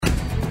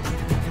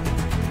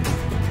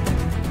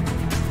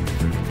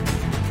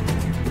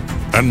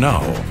And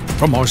now,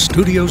 from our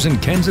studios in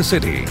Kansas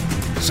City,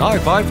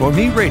 Sci-Fi for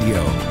Me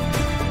Radio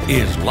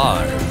is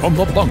live from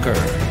the bunker.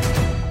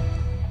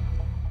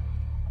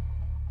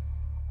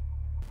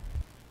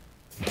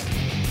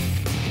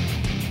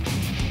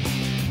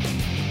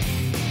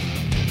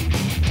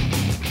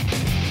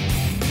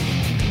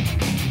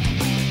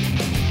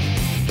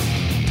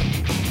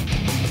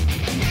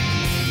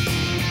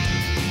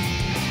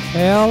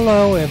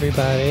 Hello,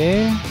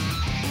 everybody,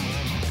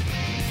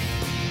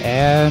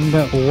 and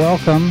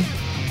welcome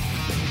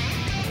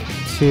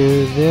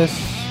to this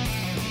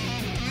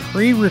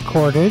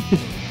pre-recorded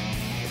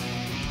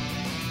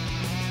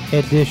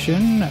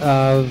edition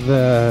of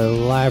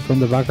Live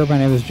from the Bunker. My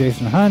name is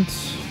Jason Hunt.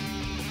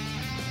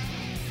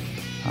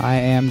 I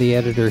am the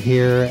editor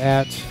here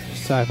at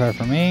Sci-Fi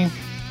for Me,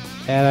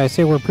 and I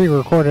say we're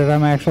pre-recorded.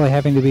 I'm actually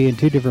having to be in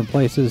two different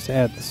places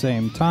at the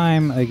same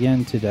time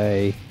again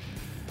today.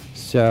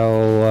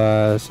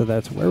 So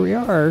that's where we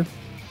are.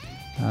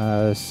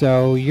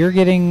 So you're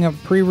getting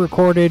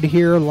pre-recorded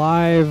here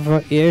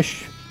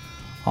live-ish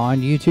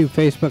on YouTube,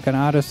 Facebook, and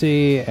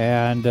Odyssey.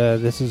 And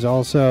this is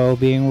also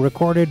being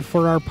recorded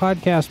for our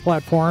podcast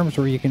platforms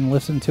where you can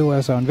listen to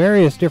us on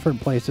various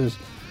different places.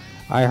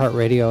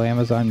 iHeartRadio,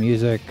 Amazon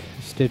Music,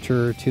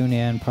 Stitcher,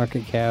 TuneIn,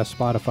 Pocket Cast,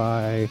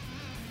 Spotify,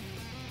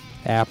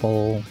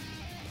 Apple.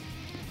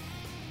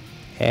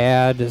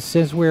 And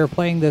since we're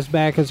playing this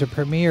back as a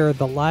premiere,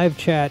 the live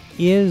chat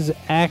is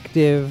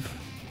active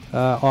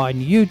on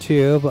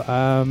YouTube.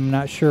 I'm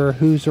not sure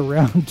who's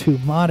around to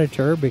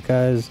monitor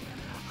because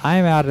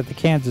I'm out at the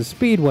Kansas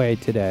Speedway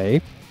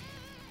today.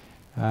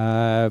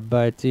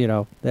 But you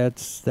know,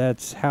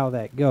 that's how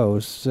that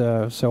goes.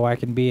 So I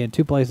can be in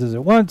two places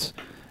at once,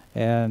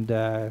 and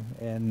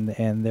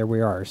there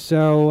we are.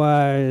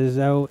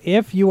 So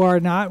if you are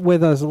not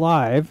with us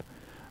live,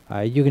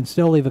 you can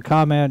still leave a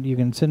comment. You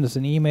can send us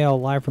an email,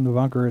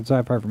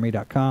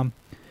 livefromthebunker@scififorme.com,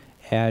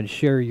 and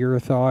share your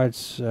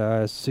thoughts,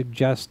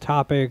 suggest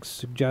topics,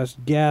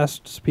 suggest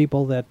guests,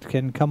 people that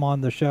can come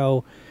on the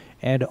show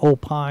and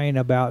opine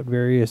about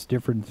various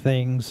different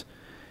things.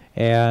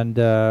 And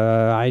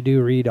I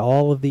do read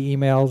all of the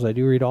emails. I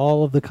do read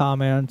all of the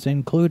comments,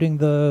 including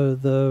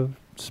the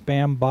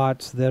spam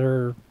bots that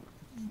are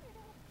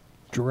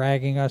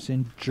dragging us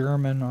in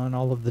German on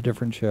all of the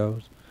different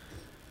shows.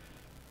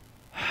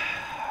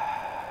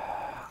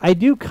 I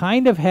do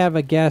kind of have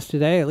a guest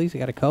today. At least I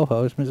got a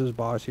co-host, Mrs.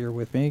 Boss, here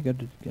with me.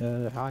 Good.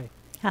 Hi.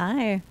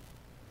 Hi.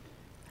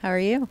 How are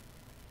you?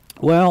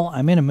 Well,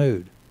 I'm in a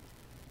mood,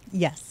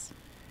 Yes.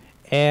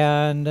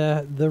 and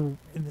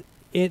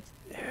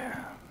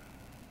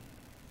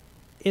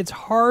it's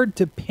hard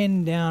to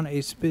pin down a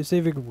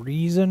specific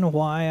reason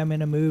why I'm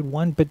in a mood,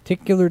 one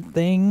particular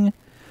thing,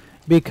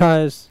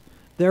 because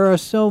there are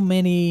so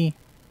many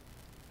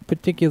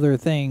particular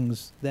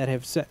things that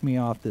have set me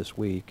off this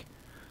week.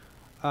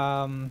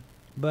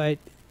 But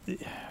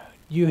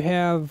you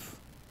have,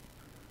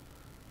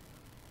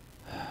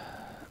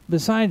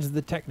 besides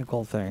the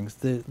technical things,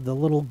 the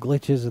little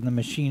glitches in the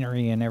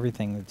machinery and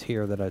everything that's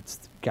here that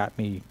it's got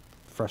me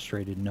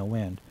frustrated no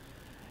end.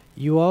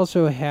 You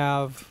also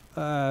have,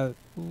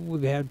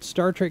 we've had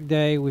Star Trek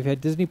Day, we've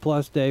had Disney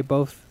Plus Day,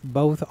 both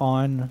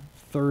on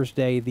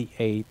Thursday the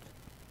 8th.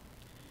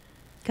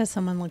 Because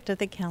someone looked at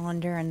the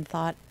calendar and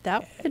thought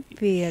that would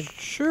be a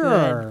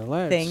Sure,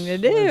 good thing to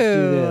do.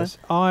 Let's do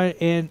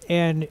this.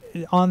 And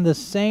on the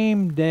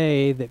same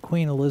day that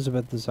Queen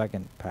Elizabeth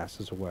II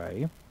passes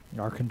away,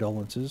 our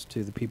condolences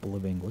to the people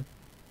of England.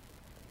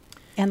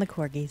 And the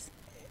corgis.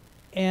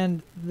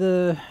 And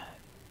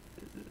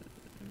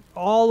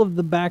all of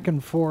the back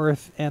and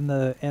forth and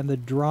the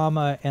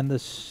drama and the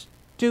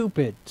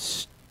stupid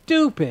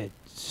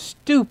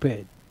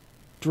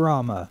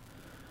drama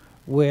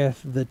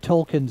with the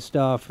Tolkien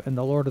stuff and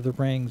the Lord of the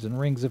Rings and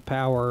Rings of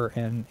Power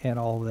and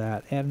all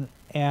that.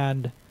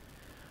 And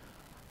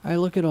I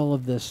look at all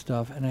of this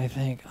stuff and I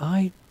think,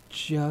 I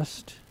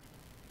just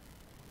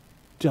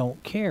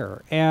don't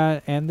care.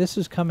 And this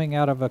is coming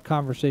out of a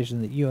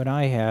conversation that you and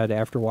I had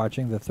after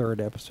watching the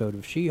third episode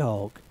of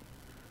She-Hulk.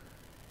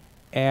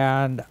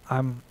 And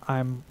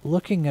I'm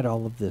looking at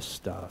all of this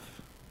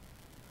stuff.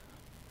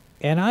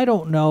 And I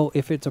don't know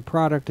if it's a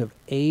product of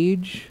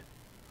age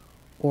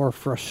or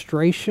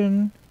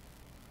frustration,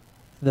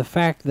 the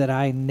fact that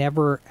I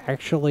never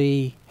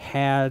actually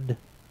had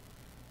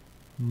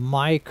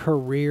my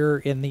career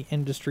in the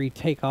industry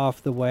take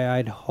off the way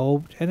I'd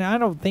hoped. And I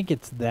don't think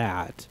it's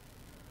that.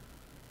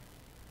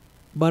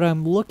 But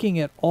I'm looking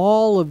at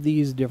all of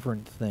these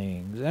different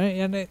things.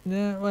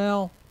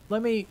 Well,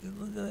 let me...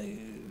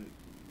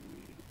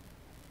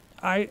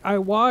 I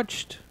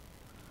watched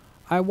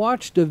there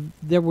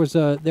was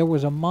a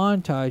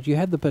montage. You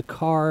had the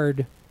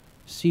Picard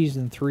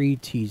Season 3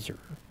 teaser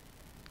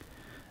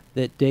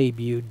that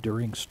debuted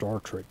during Star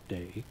Trek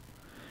Day.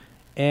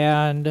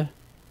 And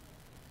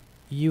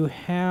you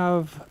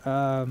have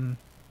a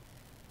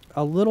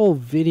little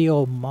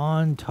video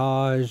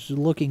montage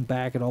looking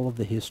back at all of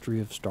the history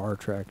of Star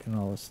Trek and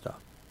all this stuff.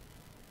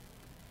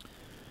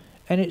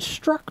 And it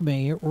struck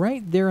me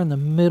right there in the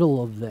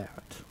middle of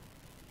that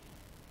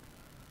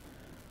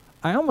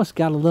I almost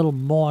got a little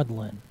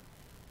maudlin.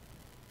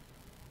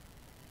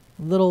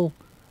 A little,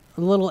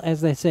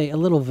 as they say, a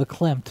little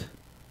verklempt,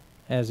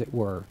 as it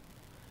were.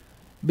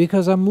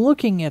 Because I'm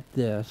looking at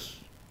this,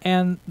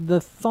 and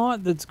the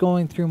thought that's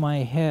going through my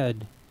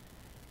head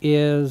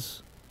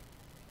is,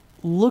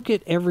 look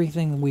at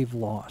everything we've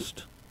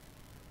lost.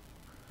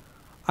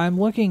 I'm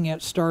looking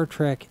at Star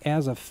Trek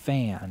as a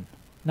fan,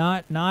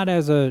 not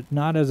as a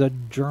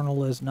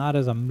journalist, not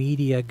as a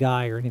media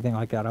guy or anything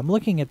like that. I'm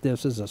looking at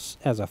this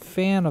as a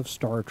fan of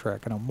Star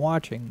Trek, and I'm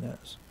watching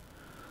this,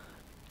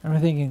 and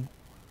I'm thinking,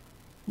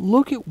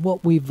 look at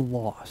what we've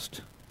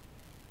lost.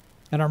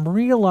 And I'm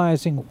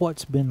realizing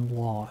what's been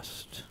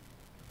lost.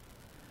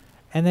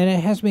 And then it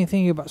has me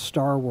thinking about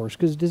Star Wars,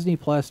 because Disney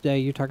Plus Day,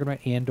 you're talking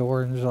about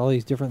Andor, and there's all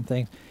these different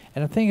things.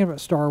 And I'm thinking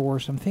about Star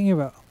Wars, I'm thinking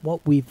about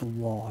what we've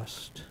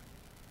lost.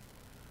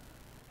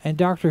 And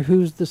Doctor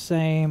Who's the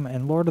same,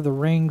 and Lord of the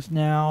Rings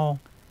now,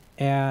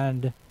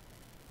 and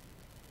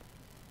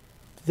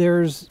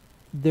there's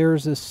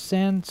a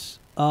sense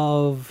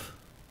of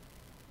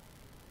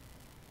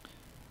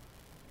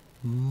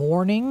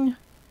mourning,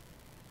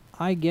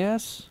 I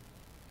guess,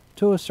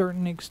 to a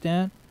certain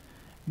extent,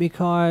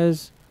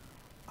 because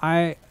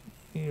I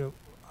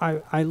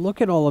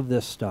look at all of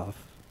this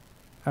stuff,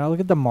 and I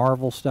look at the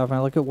Marvel stuff, and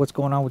I look at what's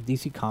going on with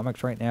DC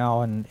Comics right now,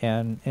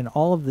 and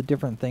all of the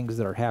different things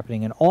that are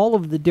happening, and all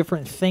of the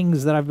different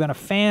things that I've been a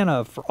fan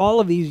of for all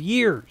of these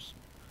years.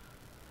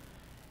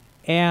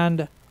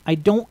 And I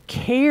don't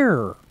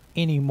care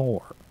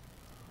anymore.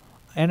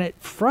 And it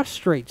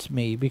frustrates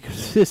me,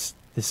 because this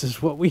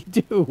is what we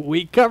do.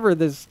 We cover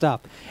this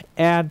stuff.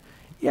 And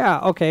yeah,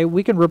 okay,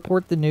 we can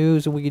report the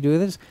news and we can do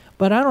this,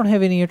 but I don't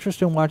have any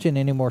interest in watching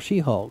any more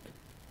She-Hulk.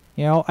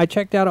 You know, I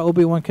checked out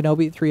Obi-Wan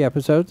Kenobi 3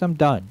 episodes. I'm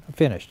done. I'm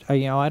finished.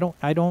 I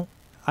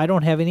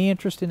don't have any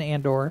interest in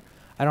Andor.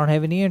 I don't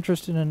have any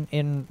interest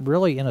in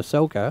really in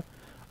Ahsoka.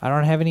 I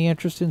don't have any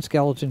interest in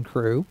Skeleton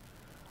Crew.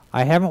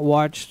 I haven't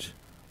watched,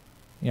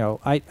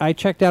 I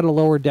checked out of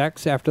Lower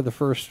Decks after the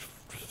first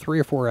 3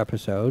 or 4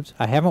 episodes.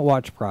 I haven't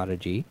watched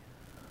Prodigy.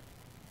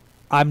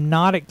 I'm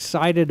not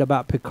excited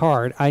about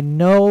Picard. I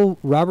know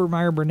Robert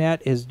Meyer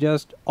Burnett is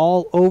just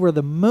all over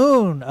the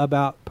moon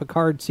about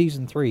Picard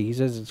Season 3. He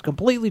says it's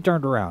completely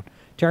turned around.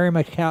 Terry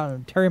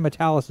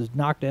Matalas has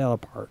knocked it out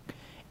of the park.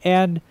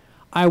 And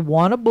I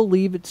want to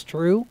believe it's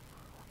true.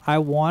 I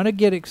want to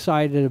get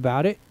excited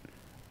about it.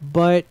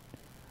 But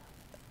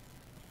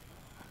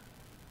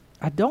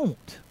I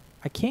don't.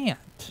 I can't.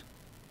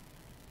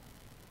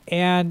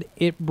 And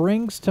it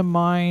brings to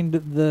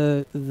mind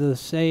the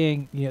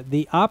saying,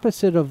 the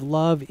opposite of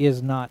love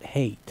is not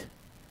hate.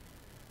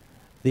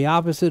 The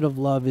opposite of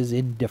love is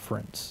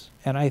indifference.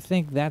 And I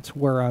think that's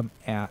where I'm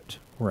at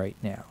right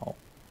now.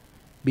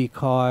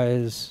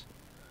 Because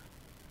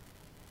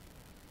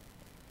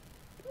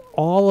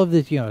all of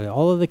this,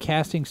 all of the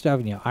casting stuff,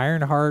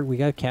 Ironheart, we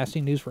got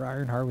casting news for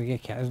Ironheart, we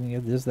got casting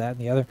of this, that, and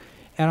the other.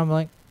 And I'm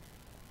like,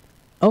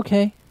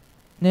 okay,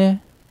 nah,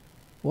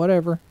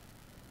 whatever.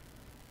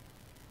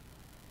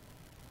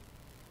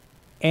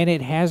 And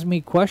it has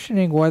me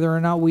questioning whether or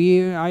not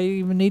I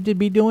even need to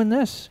be doing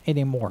this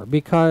anymore.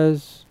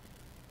 Because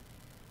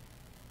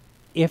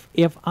I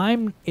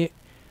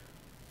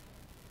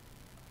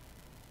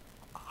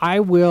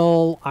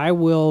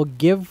will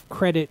give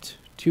credit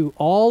to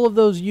all of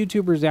those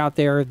YouTubers out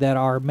there that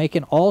are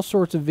making all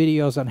sorts of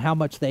videos on how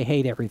much they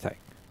hate everything.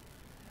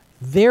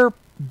 They're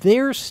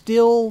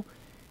still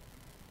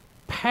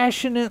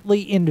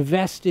passionately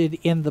invested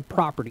in the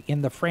property,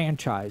 in the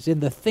franchise,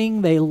 in the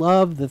thing they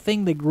love, the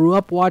thing they grew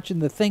up watching,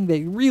 the thing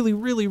they really,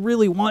 really,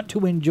 really want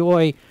to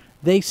enjoy.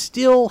 They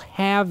still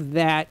have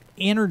that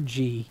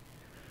energy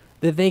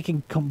that they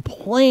can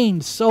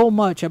complain so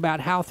much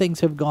about how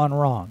things have gone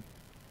wrong.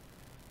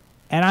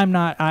 And I'm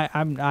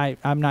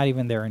not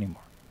even there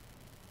anymore.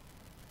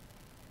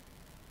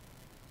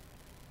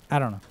 I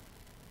don't know.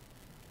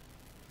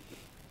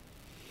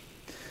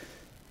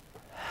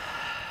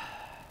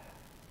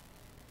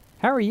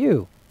 How are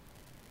you?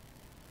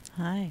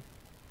 Hi.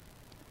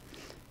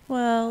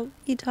 Well,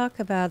 you talk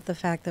about the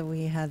fact that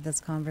we had this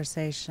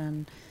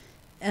conversation.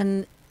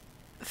 And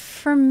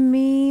for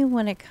me,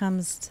 when it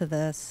comes to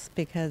this,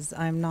 because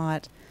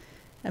unless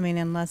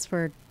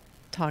we're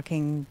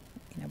talking,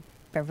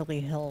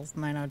 Beverly Hills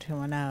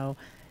 90210,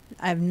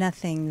 I have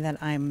nothing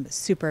that I'm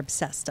super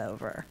obsessed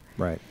over.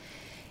 Right.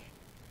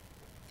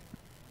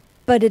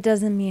 But it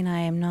doesn't mean I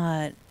am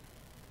not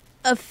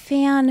a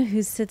fan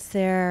who sits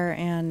there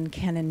and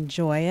can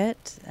enjoy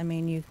it. I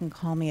mean, you can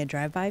call me a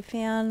drive-by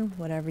fan,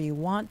 whatever you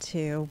want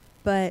to,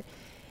 but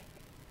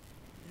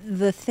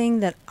the thing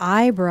that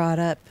I brought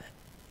up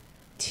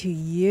to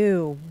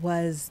you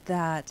was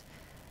that,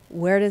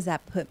 where does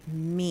that put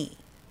me?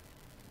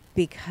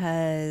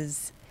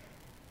 Because,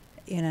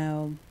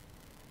 I've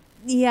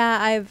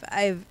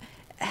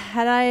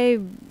had I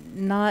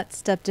not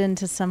stepped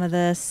into some of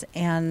this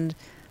and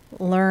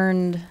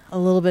learned a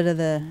little bit of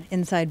the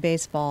inside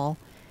baseball,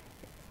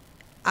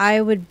 I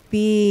would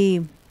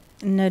be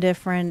no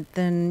different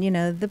than,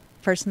 the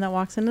person that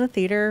walks into the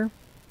theater,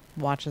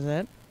 watches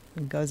it,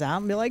 goes out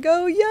and be like,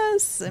 oh,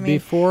 yes. I mean,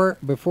 before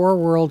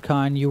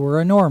Worldcon, you were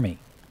a normie.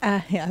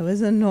 I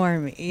was a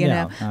normie, you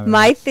Yeah, know. I mean,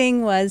 My that's-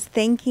 thing was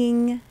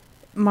thanking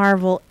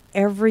Marvel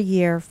every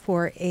year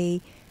for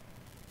a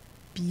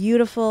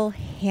beautiful,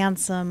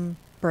 handsome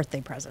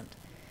birthday present,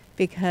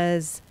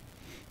 because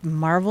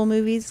Marvel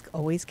movies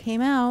always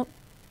came out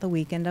the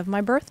weekend of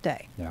my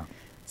birthday. Yeah.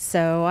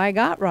 So I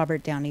got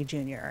Robert Downey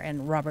Jr.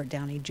 and Robert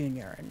Downey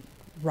Jr. and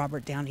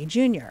Robert Downey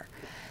Jr.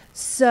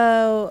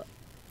 So,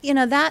 you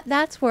know,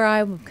 that's where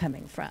I'm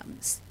coming from.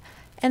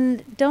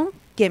 And don't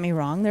get me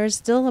wrong, there's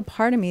still a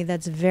part of me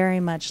that's very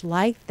much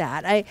like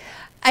that.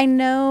 I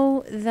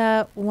know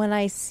that when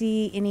I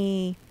see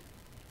any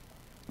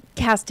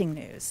casting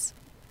news,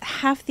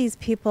 half these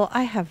people,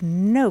 I have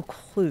no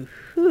clue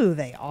who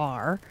they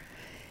are.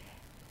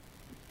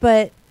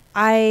 But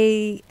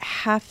I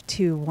have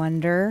to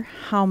wonder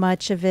how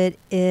much of it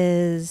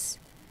is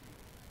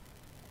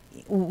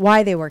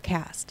why they were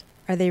cast.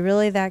 Are they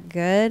really that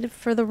good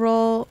for the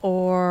role,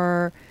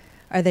 or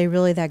are they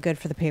really that good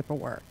for the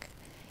paperwork?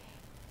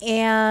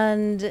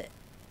 And,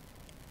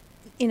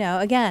 you know,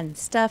 again,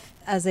 stuff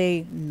as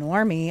a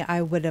normie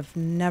I would have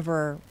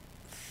never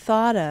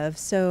thought of.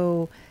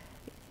 So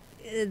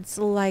it's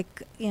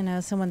like, you know,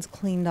 someone's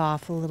cleaned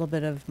off a little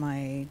bit of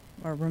my,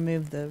 or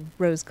removed the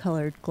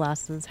rose-colored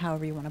glasses,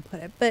 however you want to put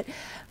it. But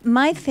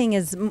my thing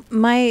is,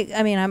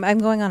 I'm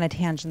going on a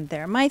tangent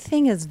there. My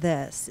thing is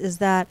this, is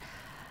that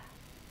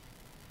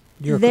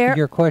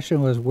Your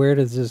question was, where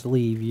does this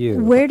leave you?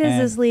 where does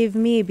this leave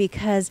me?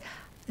 Because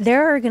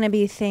there are going to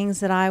be things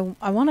that I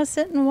want to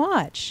sit and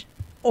watch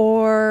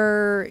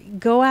or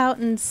go out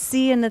and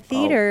see in the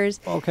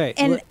theaters. Okay.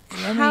 And let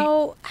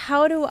me-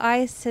 how do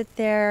I sit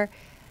there?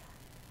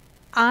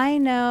 I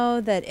know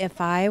that if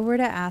I were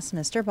to ask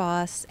Mr.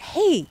 Boss,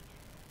 hey,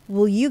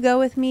 will you go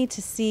with me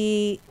to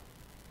see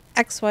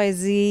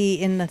XYZ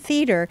in the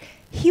theater?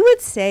 He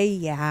would say,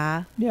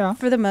 yeah. Yeah.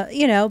 For the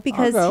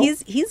because I'll go.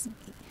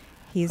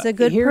 he's a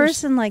good Here's-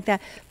 person like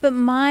that. But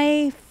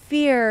my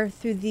fear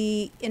through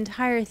the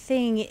entire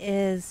thing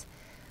is,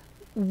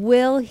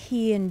 will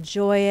he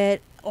enjoy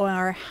it,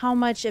 or how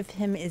much of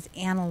him is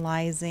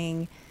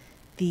analyzing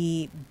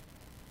the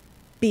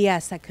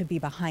BS that could be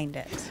behind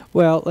it?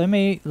 Well, let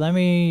me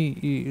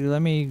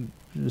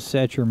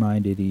set your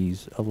mind at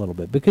ease a little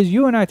bit, because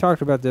you and I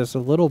talked about this a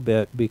little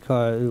bit,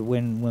 because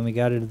when we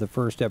got into the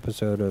first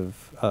episode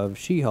of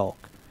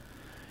She-Hulk,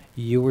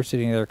 you were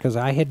sitting there because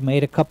I had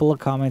made a couple of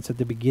comments at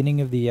the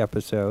beginning of the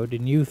episode,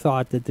 and you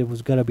thought that there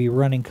was going to be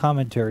running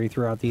commentary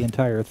throughout the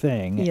entire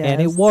thing,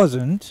 and it Yes.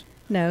 wasn't.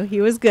 No,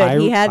 he was good.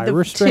 He had I the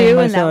restrained two,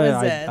 and that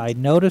myself. was it. I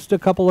noticed a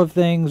couple of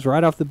things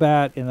right off the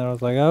bat, and then I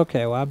was like,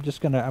 okay, well, I'm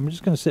just gonna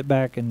sit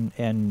back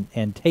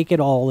and take it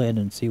all in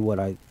and see what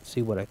I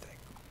think.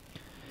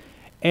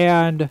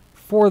 And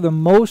for the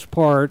most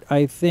part,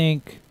 I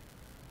think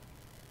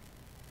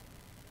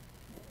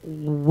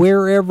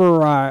wherever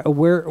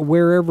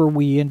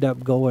we end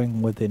up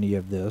going with any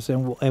of this,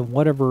 and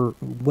whatever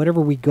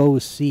we go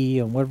see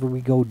and whatever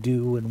we go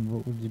do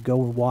and go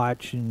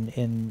watch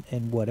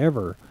and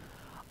whatever,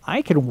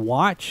 I can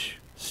watch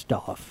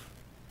stuff.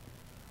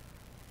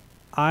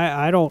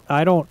 I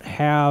don't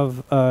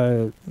have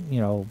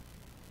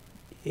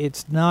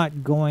it's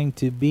not going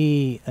to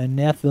be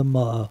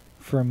anathema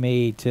for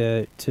me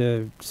to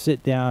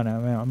sit down. I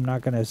mean, I'm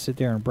not going to sit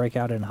there and break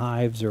out in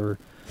hives or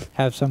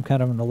have some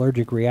kind of an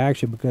allergic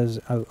reaction because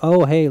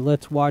hey,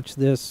 let's watch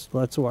this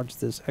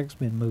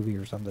X-Men movie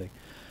or something.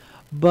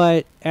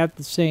 But at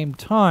the same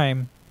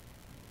time,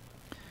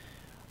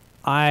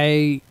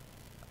 I'm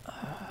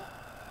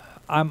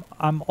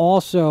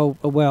also,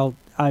 well,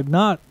 I'm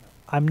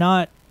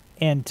not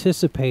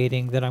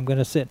anticipating that I'm going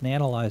to sit and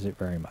analyze it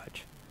very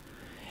much.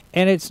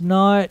 And it's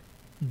not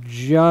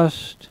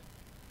just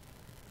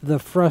the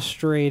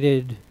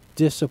frustrated,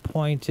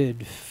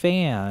 disappointed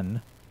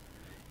fan.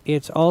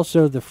 It's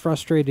also the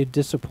frustrated,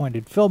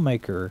 disappointed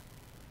filmmaker,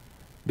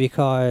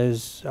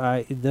 because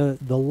the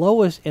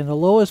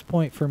lowest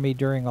point for me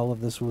during all of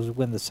this was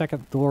when the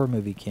second Thor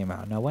movie came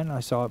out. Now, when I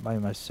saw it by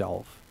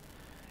myself,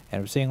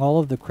 and I'm seeing all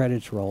of the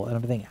credits roll, and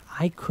I'm thinking,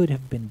 I could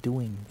have been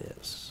doing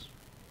this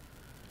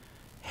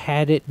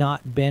had it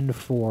not been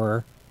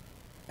for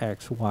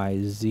X, Y,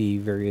 Z,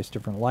 various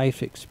different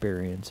life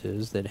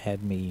experiences that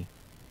had me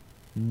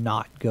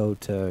not go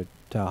to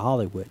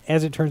Hollywood.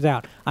 As it turns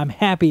out, I'm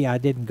happy I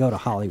didn't go to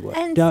Hollywood.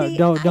 And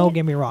Don't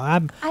get me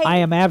wrong. I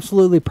am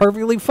absolutely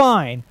perfectly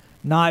fine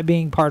not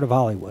being part of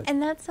Hollywood.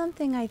 And that's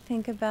something I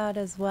think about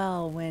as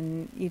well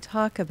when you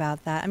talk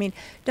about that. I mean,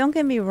 don't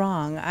get me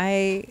wrong.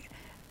 And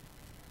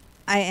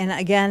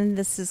again,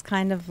 this is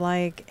kind of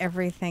like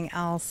everything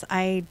else.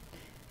 I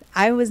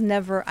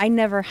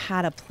never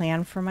had a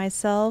plan for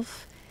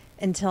myself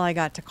until I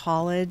got to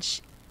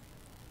college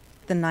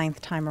the 9th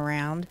time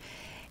around,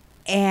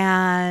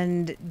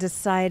 and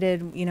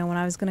decided, when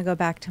I was going to go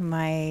back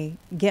to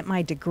get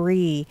my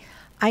degree,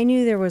 I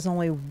knew there was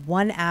only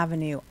one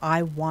avenue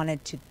I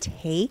wanted to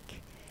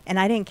take, and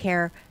I didn't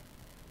care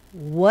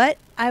what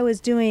I was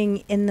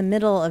doing in the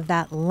middle of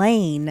that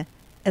lane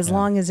as Yeah.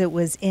 long as it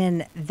was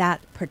in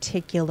that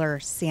particular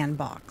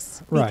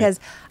sandbox. Right. Because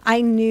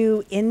I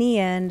knew in the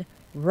end,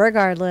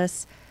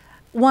 regardless,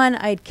 one,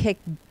 I'd kick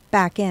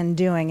back in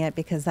doing it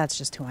because that's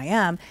just who I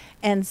am.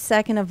 And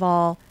second of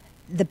all,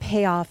 the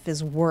payoff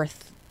is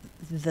worth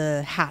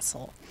the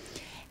hassle.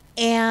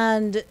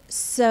 And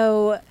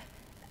so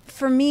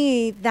for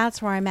me,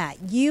 that's where I'm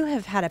at. You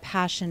have had a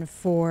passion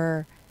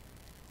for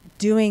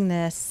doing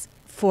this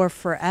for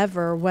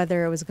forever,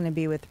 whether it was going to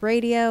be with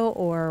radio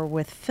or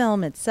with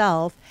film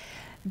itself.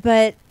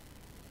 But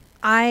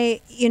my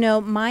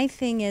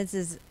thing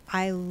is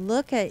I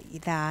look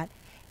at that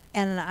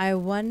and I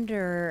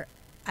wonder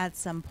at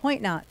some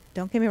point, now,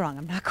 don't get me wrong,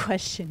 I'm not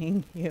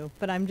questioning you,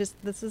 but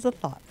this is a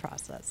thought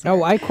process.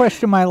 Oh, I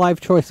question my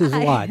life choices a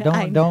I- lot.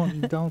 I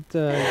Don't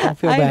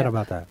feel I bad know.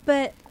 about that.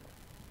 But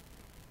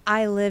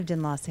I lived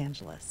in Los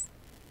Angeles.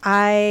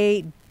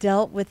 I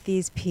dealt with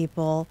these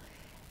people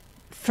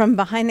from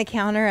behind the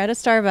counter at a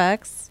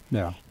Starbucks.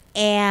 Yeah.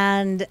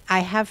 And I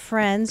have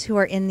friends who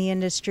are in the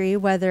industry,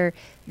 whether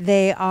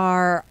they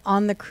are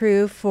on the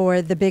crew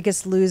for The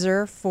Biggest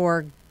Loser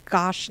for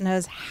gosh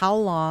knows how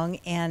long,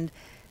 and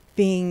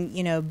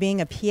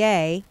being a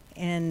PA,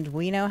 and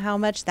we know how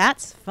much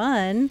that's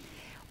fun,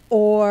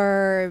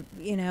 or,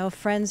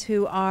 friends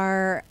who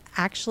are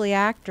actually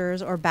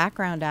actors or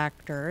background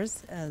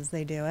actors as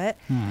they do it.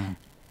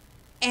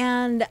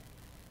 And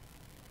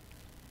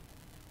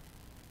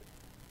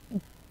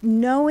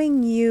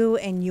knowing you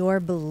and your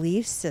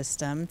belief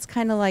system, it's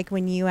kind of like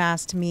when you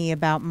asked me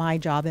about my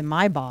job and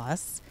my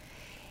boss,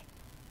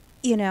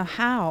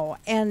 how.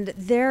 And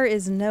there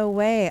is no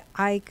way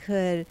I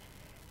could,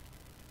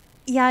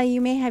 yeah,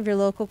 you may have your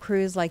local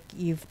crews like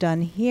you've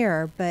done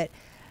here, but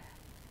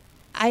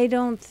I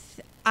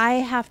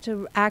have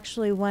to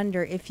actually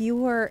wonder if you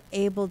were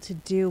able to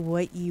do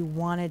what you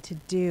wanted to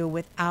do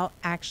without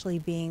actually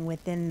being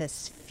within the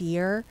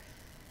sphere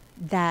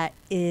that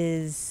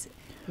is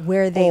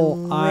where they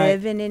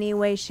live in any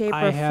way, shape,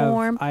 or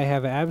form. I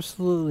have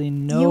absolutely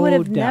no doubt. You would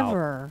have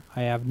never.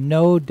 I have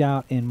no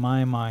doubt in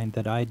my mind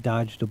that I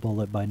dodged a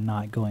bullet by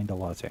not going to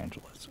Los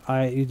Angeles.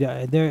 I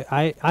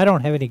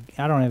don't have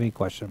any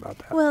question about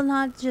that. Well,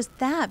 not just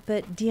that,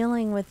 but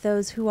dealing with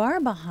those who are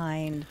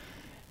behind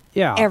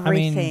Yeah,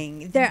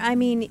 everything.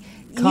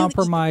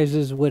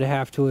 Compromises would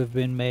have to have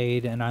been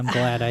made, and I'm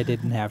glad I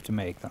didn't have to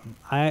make them.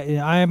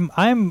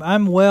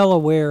 I'm well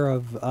aware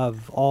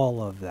of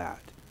all of that.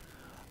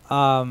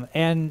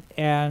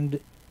 And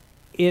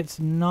it's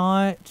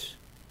not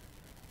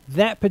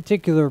that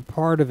particular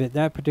part of it,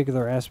 that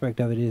particular aspect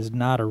of it is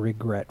not a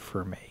regret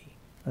for me.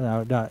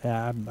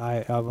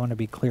 I want to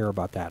be clear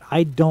about that.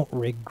 I don't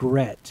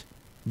regret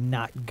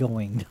not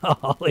going to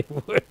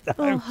Hollywood.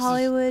 Well,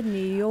 Hollywood,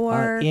 New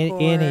York,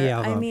 any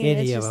of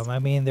them. I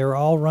mean, they're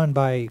all run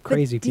by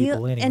crazy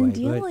people anyway. And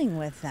dealing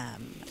with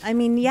them. I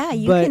mean, yeah,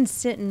 you can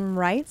sit and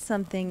write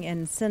something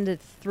and send it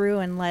through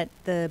and let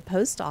the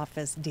post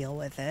office deal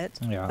with it.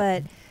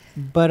 Yeah.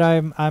 But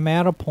I'm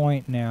at a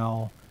point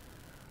now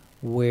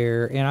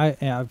where,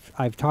 and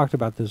I've talked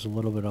about this a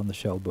little bit on the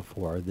show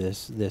before.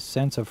 This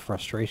sense of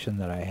frustration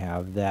that I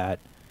have that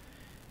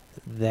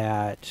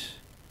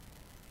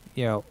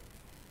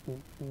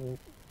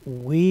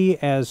we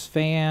as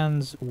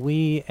fans,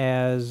 we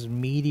as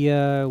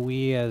media,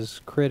 we as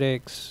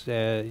critics,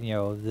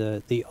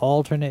 the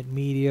alternate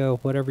media,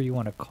 whatever you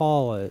want to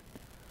call it,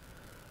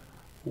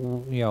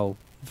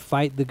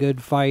 fight the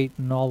good fight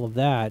and all of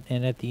that.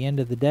 And at the end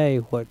of the day,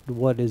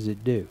 what does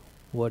it do?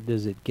 What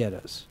does it get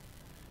us?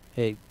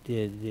 At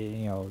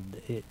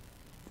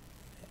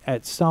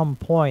some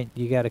point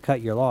you got to cut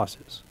your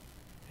losses.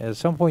 At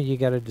some point you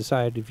got to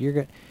decide if you're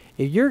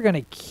going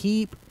to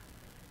keep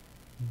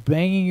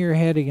banging your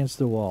head against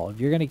the wall, if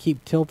you're going to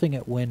keep tilting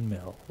at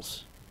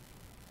windmills,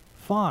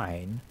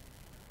 fine,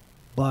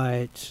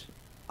 but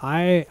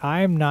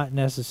I'm not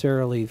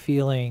necessarily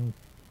feeling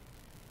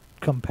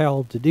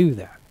compelled to do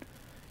that.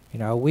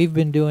 We've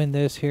been doing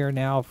this here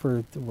now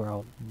for,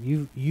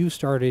 you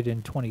started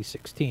in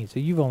 2016,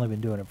 so you've only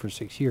been doing it for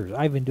 6 years.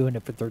 I've been doing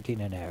it for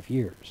 13 and a half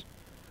years.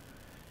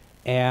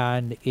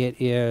 And it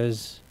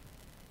is,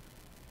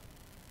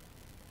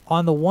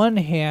 on the one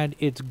hand,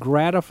 it's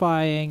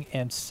gratifying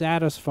and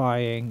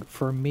satisfying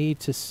for me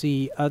to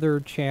see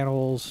other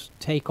channels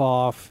take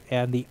off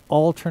and the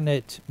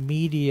alternate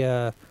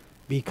media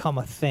become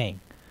a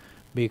thing.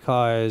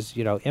 Because,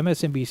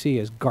 MSNBC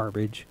is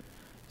garbage.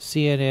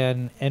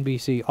 CNN,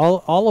 NBC,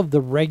 all of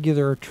the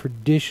regular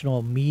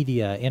traditional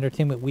media,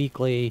 Entertainment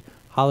Weekly,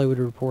 Hollywood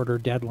Reporter,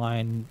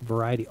 Deadline,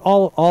 Variety,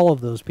 all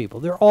of those people,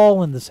 they're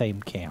all in the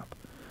same camp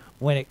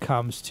when it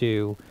comes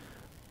to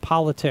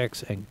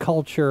politics and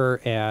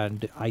culture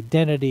and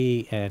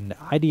identity and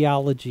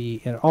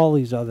ideology and all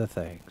these other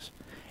things.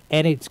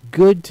 And it's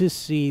good to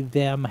see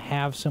them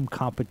have some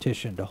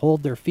competition, to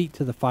hold their feet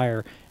to the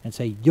fire and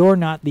say, you're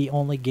not the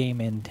only game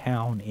in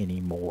town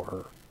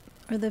anymore.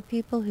 Or the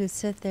people who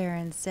sit there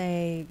and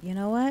say, you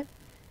know what?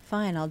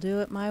 Fine, I'll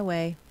do it my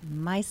way,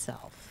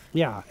 myself.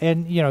 Yeah,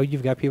 and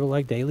you've got people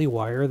like Daily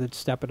Wire that's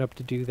stepping up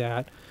to do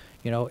that.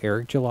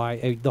 Eric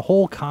July, the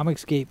whole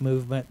Comicsgate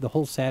movement, the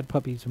whole Sad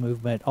Puppies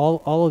movement,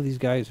 all of these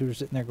guys who are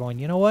sitting there going,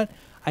 you know what?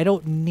 I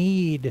don't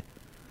need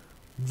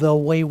the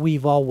way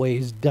we've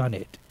always done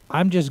it.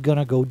 I'm just going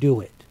to go do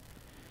it.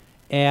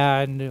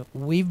 And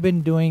we've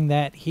been doing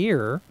that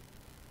here,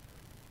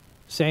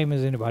 same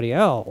as anybody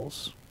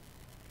else.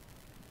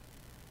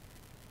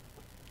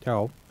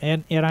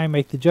 And I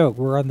make the joke,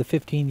 we're on the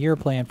 15-year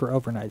plan for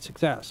overnight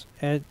success.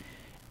 And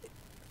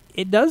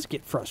it does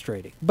get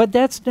frustrating. But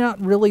that's not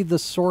really the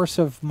source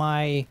of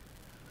my,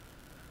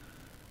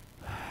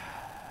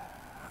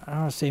 I don't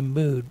want to say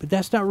mood, but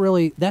that's not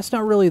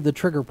really the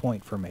trigger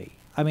point for me.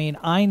 I mean,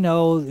 I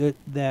know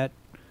that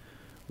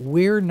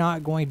we're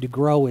not going to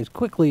grow as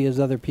quickly as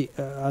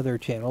other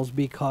channels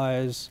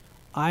because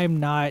I'm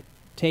not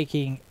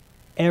taking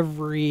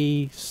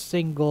every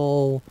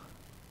single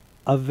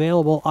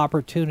available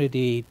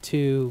opportunity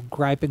to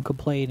gripe and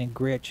complain and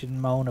gritch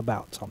and moan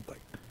about something.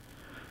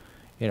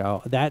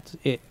 That's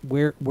it.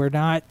 We're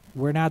not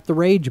the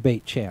rage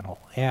bait channel,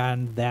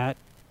 and that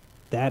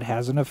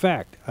has an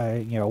effect.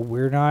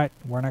 We're not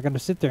going to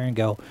sit there and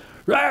go.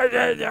 There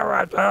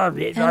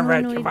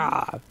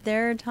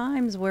are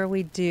times where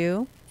we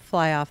do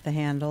fly off the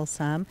handle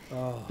some,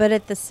 but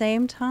at the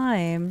same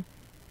time,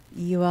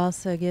 you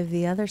also give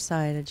the other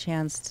side a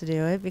chance to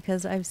do it,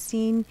 because I've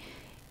seen,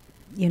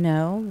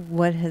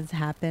 what has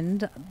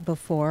happened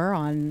before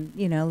on,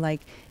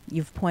 like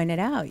you've pointed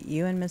out,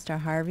 you and Mr.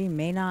 Harvey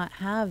may not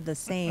have the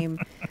same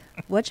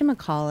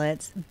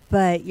whatchamacallits,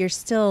 but you're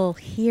still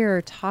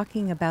here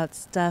talking about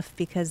stuff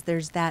because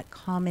there's that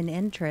common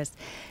interest.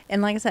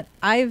 And like I said,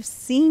 I've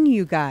seen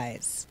you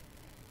guys,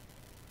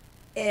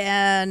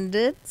 and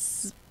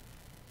it's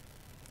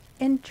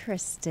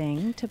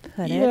interesting to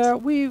put it. Yeah,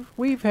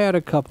 we've had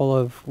a couple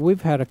of go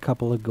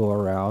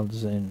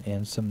arounds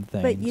and some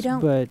things. But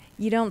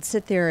you don't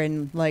sit there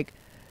and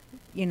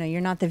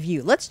you're not The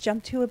View. Let's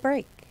jump to a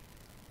break.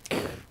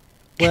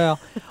 Well,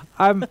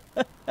 You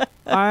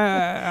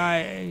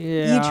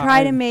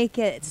try to make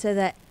it so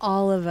that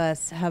all of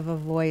us have a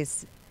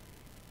voice,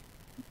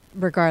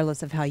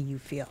 regardless of how you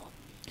feel.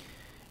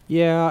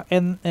 Yeah,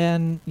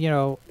 and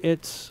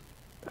it's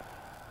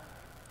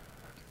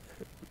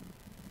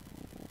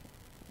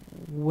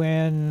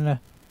when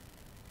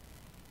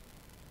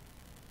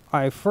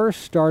I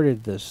first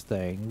started this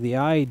thing, the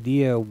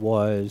idea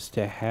was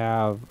to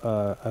have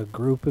a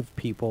group of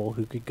people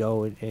who could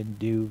go and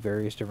do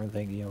various different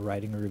things,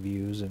 writing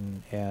reviews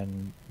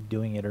and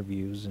doing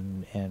interviews,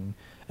 and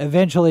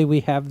eventually we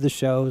have the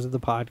shows and the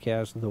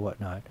podcasts and the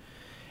whatnot.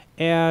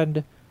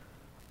 And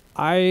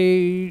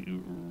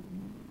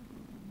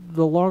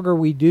the longer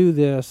we do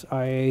this,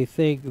 I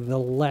think the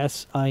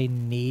less I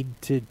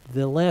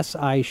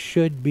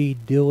should be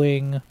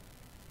doing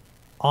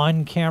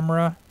on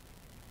camera.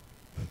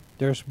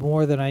 There's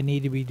more that I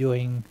need to be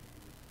doing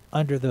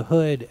under the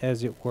hood,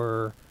 as it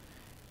were.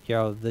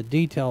 The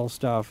detail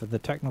stuff and the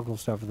technical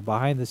stuff, the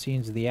behind the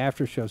scenes, the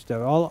after show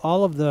stuff,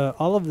 all of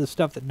the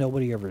stuff that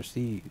nobody ever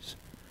sees.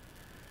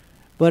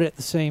 But at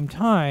the same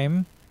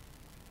time,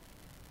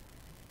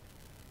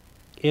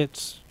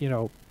 it's,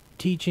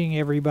 teaching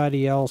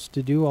everybody else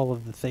to do all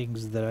of the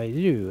things that I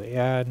do.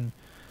 And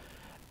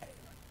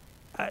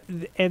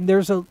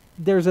there's a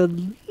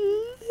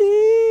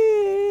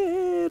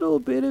little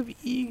bit of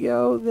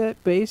ego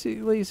that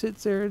basically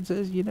sits there and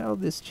says,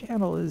 this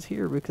channel is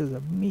here because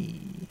of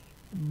me.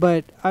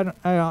 But I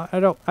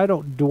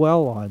don't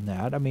dwell on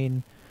that. I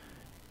mean,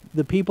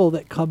 the people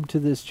that come to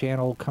this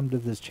channel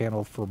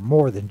for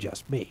more than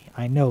just me.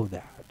 I know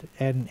that,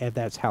 and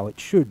that's how it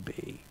should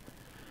be.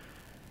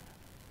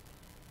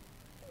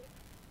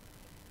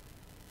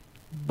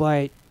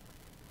 But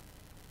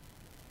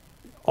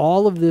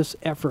all of this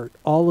effort,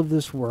 all of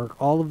this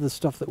work, all of the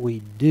stuff that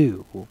we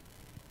do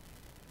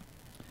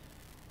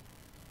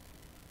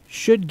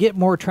should get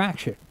more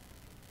traction,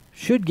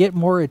 should get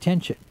more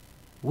attention.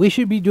 We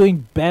should be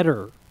doing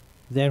better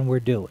than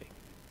we're doing.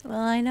 Well,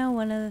 I know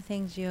one of the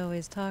things you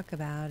always talk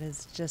about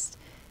is just,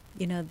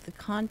 the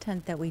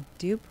content that we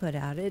do put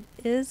out, it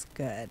is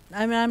good.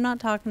 I mean, I'm not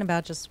talking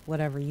about just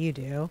whatever you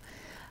do.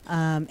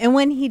 And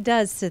when he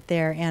does sit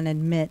there and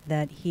admit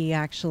that he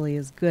actually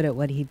is good at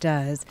what he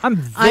does, I'm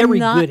very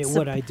good at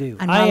what I do.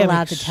 I'm not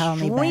allowed to tell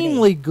anybody. I'm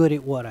extremely good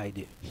at what I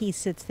do. He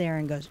sits there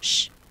and goes,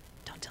 "Shh,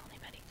 don't tell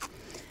anybody."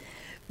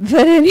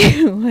 But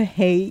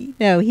anyway,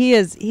 no, he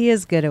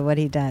is good at what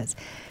he does.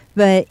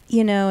 But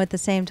at the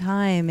same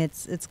time,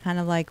 it's kind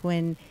of like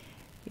when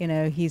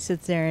he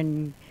sits there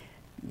and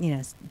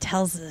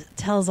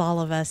tells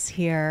all of us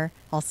here,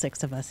 all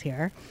 6 of us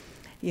here,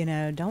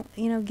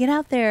 don't, get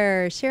out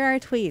there, share our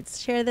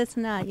tweets, share this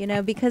and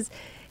that, because,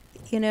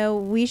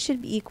 we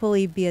should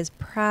equally be as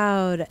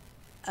proud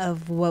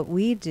of what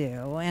we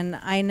do. And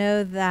I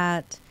know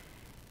that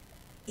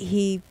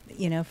he,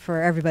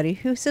 for everybody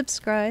who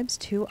subscribes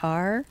to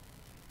our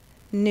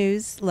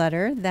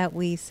newsletter that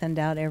we send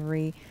out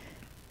every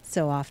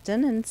so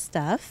often and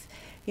stuff,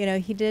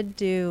 he did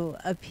do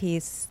a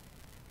piece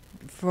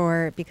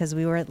because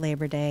we were at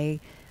Labor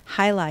Day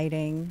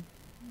highlighting,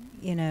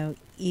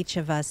 each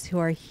of us who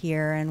are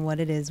here and what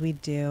it is we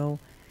do,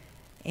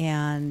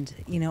 and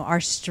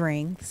our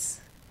strengths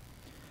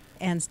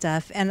and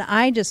stuff. And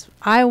I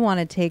want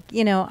to take,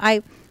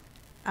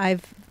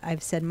 I've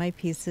said my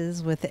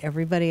pieces with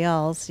everybody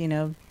else,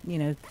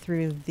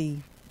 through the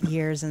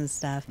years and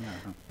stuff.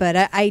 Uh-huh.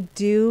 But I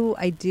do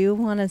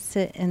want to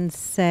sit and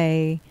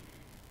say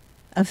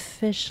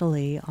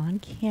officially on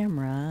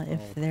camera,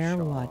 if Oh, they're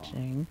pshaw.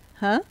 watching,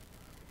 huh?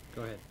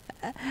 Go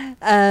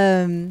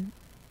ahead.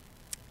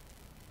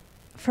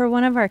 For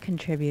one of our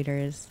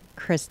contributors,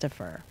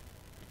 Christopher,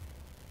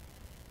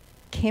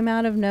 came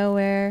out of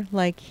nowhere,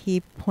 like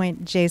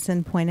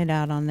Jason pointed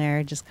out on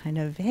there, just kind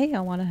of, hey, I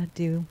want to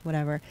do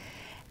whatever.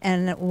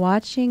 And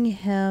watching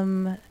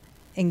him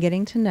and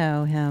getting to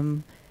know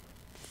him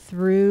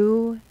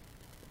through,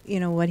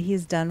 what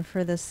he's done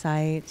for the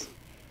site,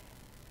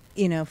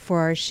 for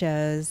our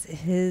shows,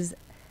 his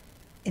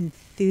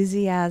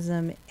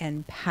enthusiasm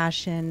and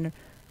passion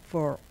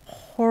for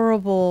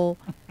horrible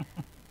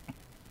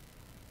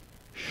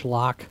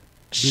Schlock.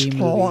 B-movies.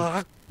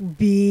 schlock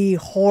B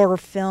horror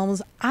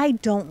films. I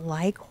don't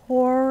like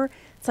horror.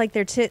 It's like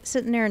they're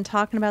sitting there and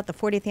talking about the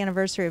 40th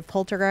anniversary of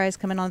Poltergeist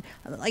coming on.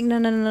 I'm like,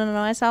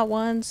 no. I saw it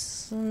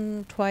once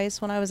and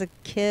twice when I was a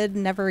kid.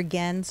 Never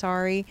again.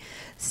 Sorry.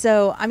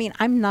 So, I mean,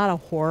 I'm not a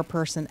horror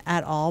person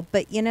at all.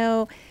 But,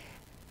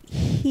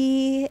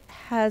 he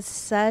has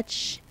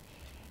such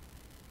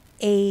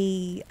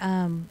a,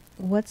 I'm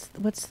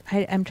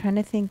trying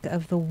to think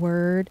of the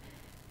word,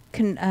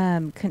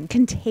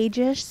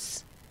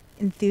 contagious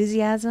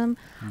enthusiasm.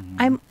 Mhm.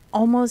 I'm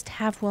almost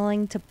half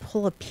willing to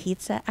pull a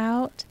pizza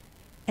out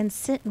and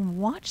sit and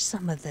watch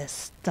some of this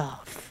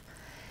stuff.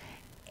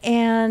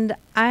 And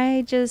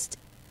I just,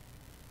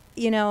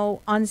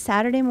 on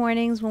Saturday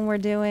mornings when we're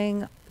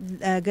doing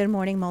Good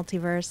Morning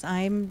Multiverse,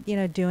 I'm,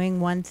 doing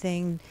one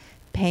thing,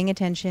 paying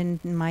attention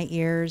in my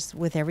ears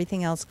with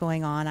everything else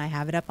going on. I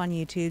have it up on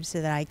YouTube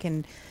so that I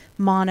can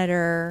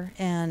monitor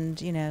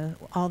and,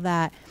 all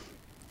that.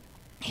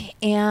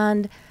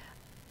 And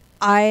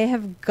I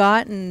have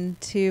gotten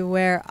to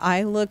where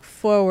I look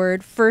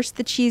forward. First,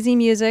 the cheesy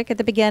music at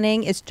the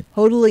beginning is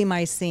totally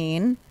my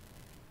scene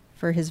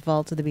for his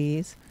Vault of the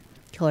Bees,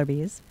 Killer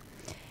Bees.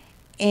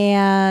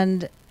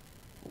 And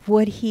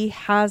what he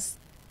has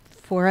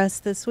for us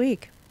this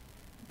week.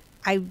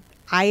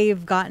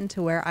 I've gotten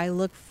to where I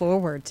look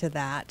forward to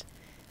that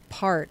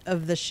part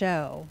of the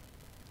show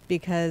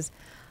because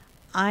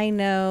I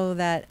know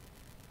that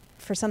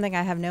for something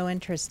I have no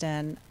interest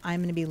in,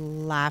 I'm going to be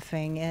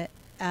laughing at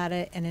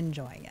it and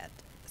enjoying it.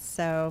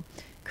 So,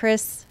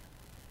 Chris,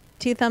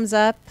 2 thumbs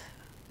up,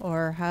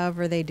 or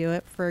however they do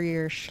it for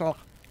your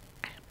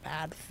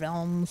bad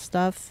film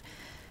stuff,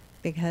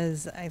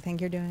 because I think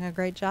you're doing a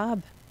great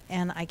job,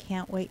 and I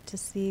can't wait to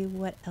see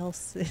what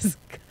else is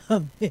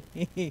coming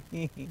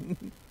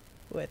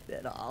with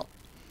it all.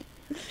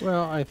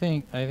 Well, I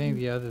think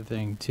the other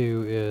thing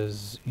too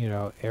is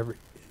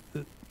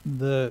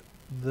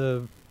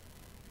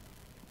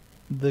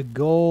the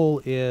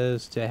goal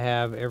is to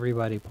have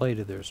everybody play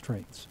to their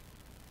strengths.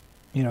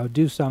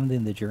 Do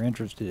something that you're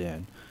interested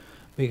in,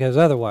 because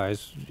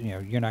otherwise,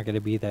 you're not going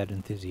to be that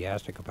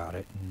enthusiastic about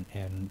it,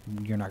 and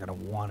you're not going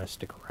to want to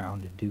stick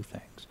around and do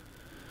things.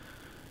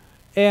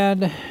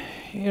 And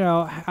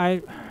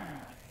I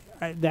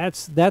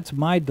that's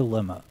my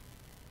dilemma,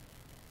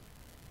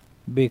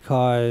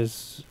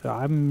 because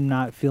I'm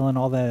not feeling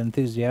all that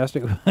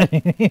enthusiastic about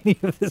any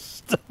of this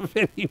stuff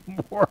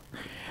anymore.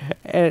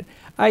 And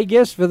I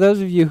guess for those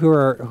of you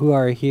who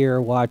are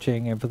here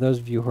watching, and for those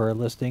of you who are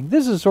listening,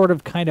 this is sort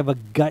of kind of a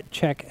gut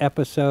check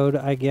episode,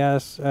 I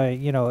guess.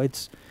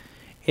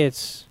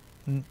 It's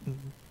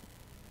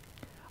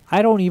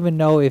I don't even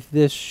know if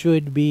this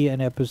should be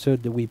an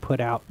episode that we put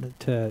out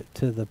to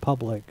the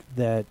public.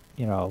 That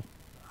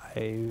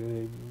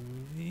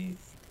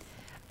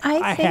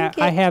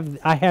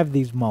I have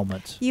these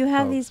moments. You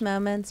have folks. these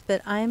moments,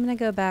 but I'm going to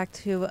go back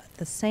to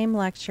the same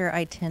lecture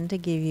I tend to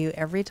give you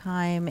every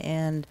time,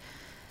 and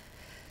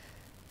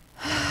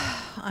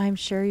I'm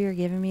sure you're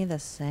giving me the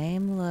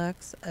same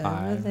looks over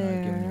I'm not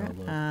there. giving you a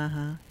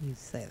look. You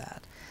say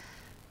that.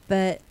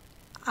 But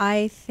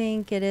I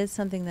think it is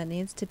something that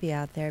needs to be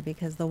out there,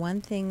 because the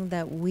one thing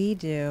that we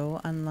do,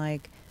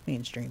 unlike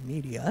mainstream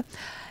media,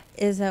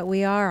 is that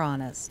we are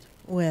honest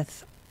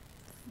with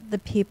the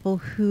people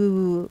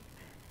who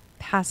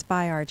pass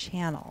by our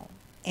channel,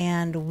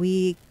 and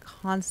we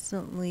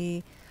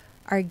constantly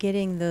are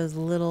getting those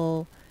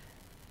little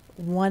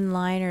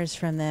one-liners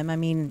from them. I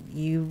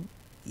mean,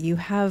 you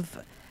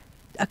have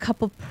a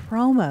couple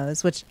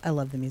promos, which I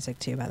love the music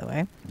too, by the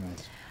way.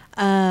 Nice.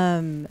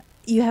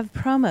 You have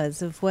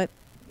promos of what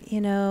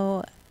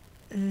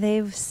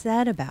they've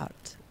said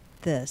about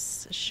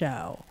this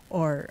show,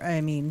 or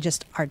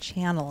just our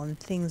channel and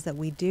things that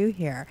we do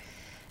here.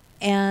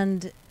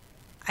 And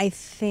I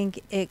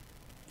think it,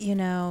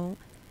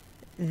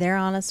 they're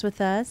honest with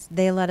us.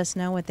 They let us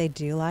know what they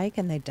do like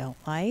and they don't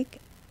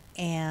like.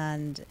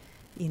 And,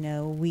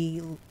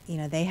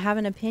 they have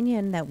an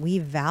opinion that we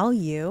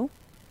value,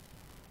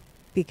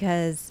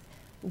 because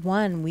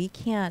one, we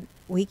can't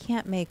we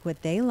can't make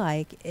what they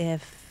like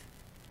if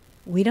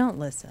we don't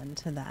listen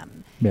to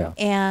them. Yeah.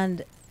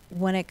 And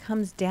when it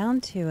comes down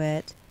to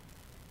it,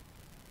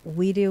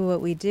 we do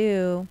what we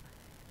do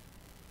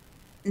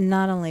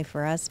not only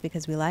for us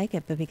because we like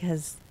it, but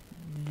because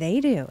they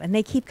do, and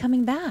they keep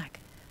coming back.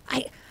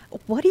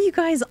 What are you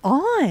guys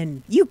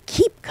on? You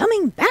keep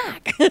coming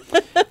back.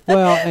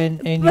 Well, and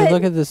you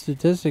look at the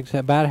statistics,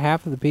 about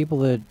half of the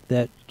people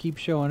that keep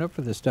showing up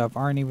for this stuff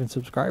aren't even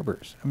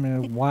subscribers. I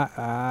mean,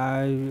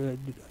 why?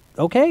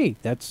 Okay,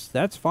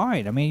 that's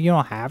fine. I mean, you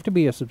don't have to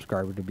be a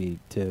subscriber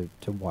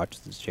to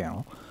watch this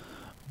channel.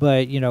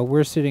 But,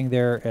 we're sitting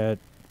there at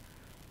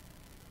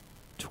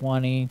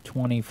 20,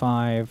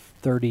 25,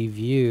 30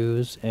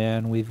 views,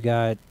 and we've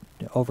got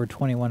over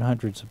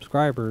 2,100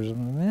 subscribers.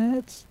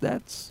 And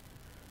that's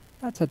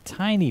a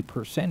tiny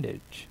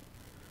percentage.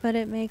 But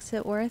it makes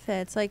it worth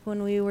it. It's like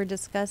when we were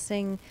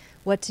discussing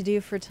what to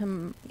do for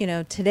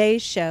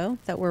today's show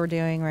that we're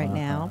doing right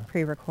now,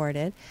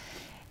 pre-recorded.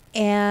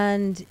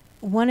 And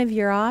one of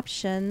your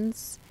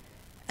options,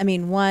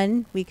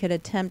 one, we could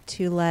attempt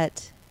to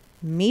let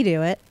me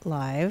do it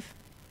live,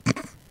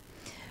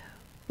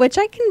 which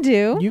I can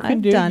do.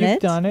 I've done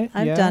it.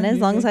 I've done it as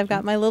long as I've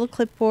got my little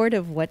clipboard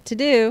of what to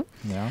do.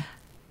 Yeah.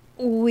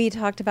 We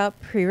talked about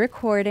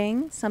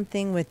pre-recording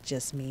something with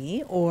just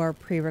me or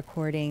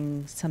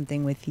pre-recording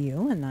something with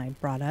you. And I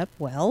brought up,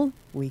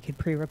 we could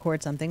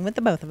pre-record something with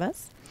the both of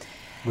us.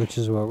 Which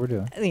is what we're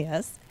doing.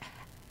 Yes.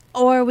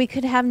 Or we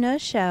could have no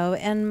show.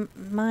 And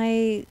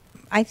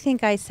I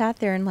think I sat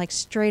there and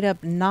straight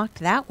up knocked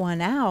that one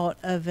out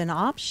of an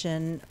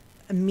option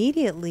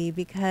immediately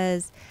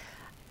because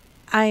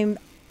I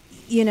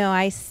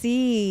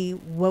see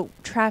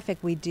what traffic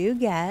we do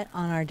get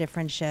on our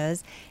different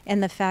shows,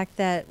 and the fact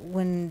that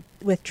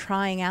with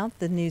trying out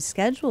the new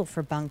schedule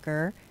for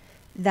Bunker,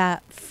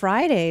 that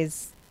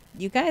Fridays,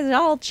 you guys are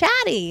all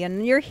chatty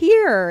and you're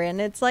here,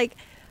 and it's like,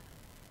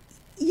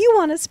 you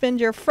want to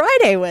spend your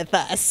Friday with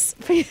us,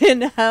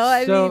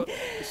 So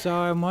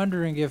I'm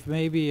wondering if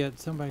maybe at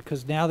somebody,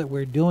 because now that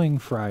we're doing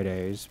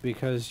Fridays,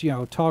 because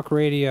talk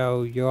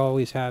radio, you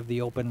always have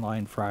the open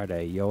line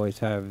Friday. You always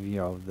have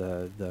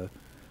the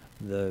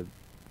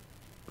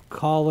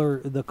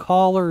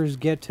callers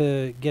get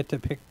to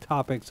pick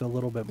topics a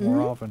little bit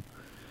more often.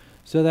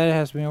 So that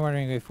has me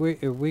wondering if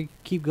we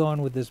keep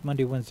going with this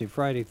Monday, Wednesday,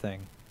 Friday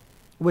thing,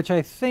 which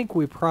I think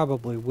we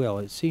probably will.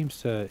 It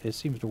seems to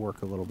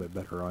work a little bit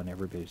better on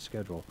everybody's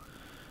schedule.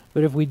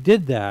 But if we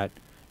did that,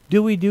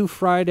 do we do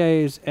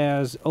Fridays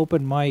as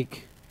open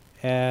mic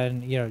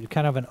and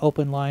kind of an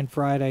open line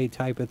Friday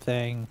type of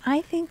thing?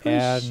 I think we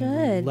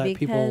should let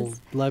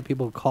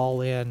people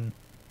call in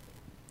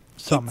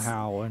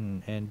somehow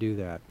and do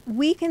that.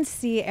 We can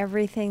see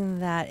everything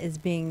that is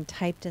being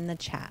typed in the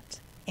chat,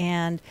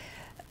 and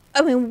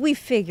we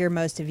figure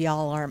most of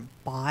y'all aren't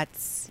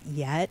bots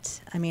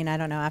yet. I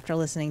don't know, after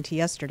listening to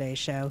yesterday's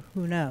show,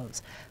 who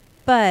knows?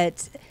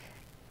 But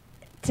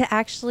to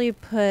actually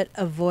put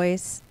a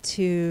voice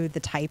to the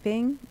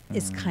typing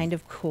is kind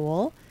of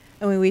cool.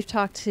 We've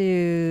talked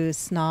to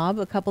Snob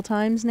a couple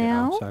times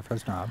now. Yeah, Sci-Fi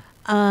Snob.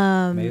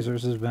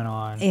 Mazers has been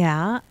on.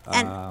 Yeah.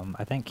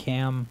 I think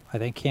Cam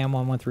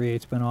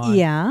 1138's been on.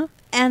 Yeah.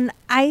 And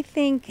I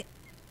think,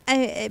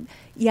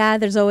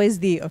 there's always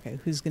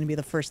who's going to be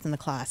the first in the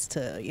class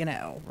to,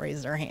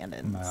 raise their hand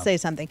and say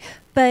something.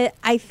 But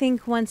I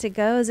think once it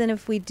goes, and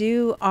if we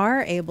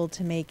are able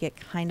to make it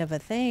kind of a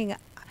thing,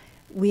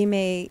 we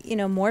may,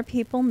 more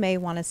people may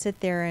want to sit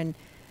there, and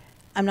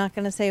I'm not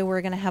going to say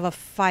we're going to have a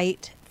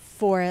fight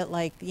for it,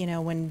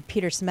 when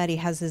Peter Smetty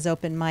has his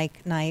open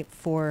mic night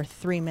for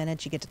 3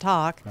 minutes, you get to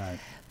talk. Right.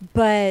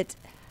 But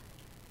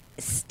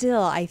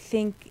still, I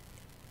think,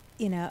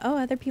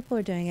 other people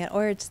are doing it,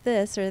 or it's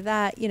this or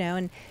that,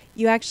 and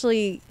you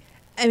actually,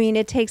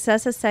 it takes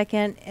us a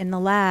second in the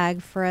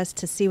lag for us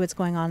to see what's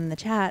going on in the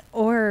chat,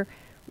 or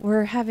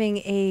we're having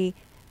a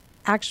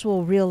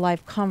actual real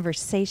life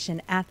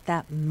conversation at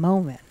that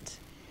moment.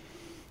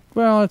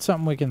 Well, it's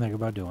something we can think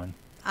about doing.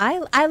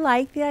 I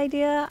like the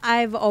idea.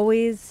 I've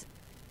always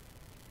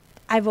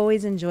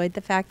enjoyed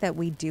the fact that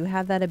we do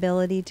have that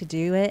ability to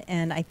do it,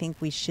 and I think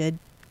we should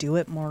do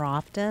it more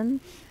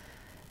often.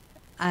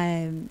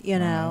 Okay.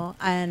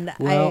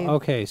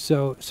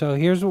 So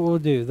here's what we'll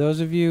do.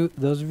 Those of you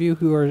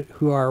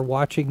who are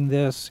watching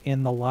this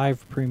in the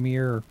live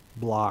premiere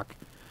block,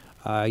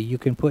 you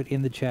can put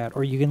in the chat,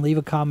 or you can leave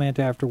a comment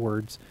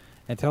afterwards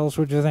and tell us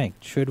what you think.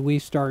 Should we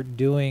start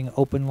doing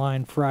Open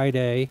Line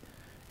Friday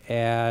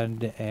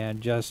and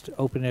just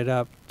open it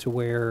up to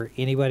where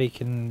anybody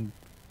can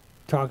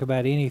talk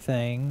about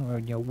anything, or,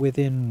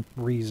 within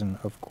reason,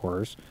 of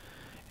course,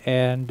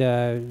 and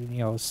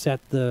set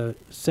the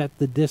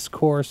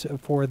discourse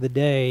for the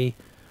day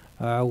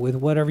with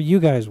whatever you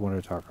guys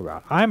want to talk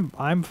about.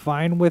 I'm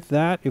fine with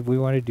that if we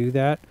want to do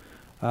that.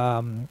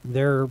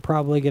 There are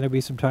probably going to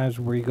be some times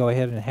where you go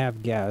ahead and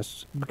have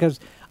guests, because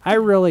I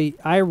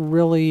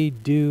really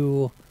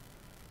do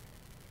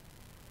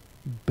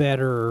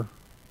better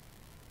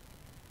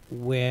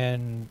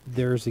when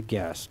there's a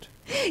guest.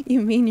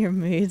 You mean your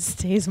mood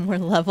stays more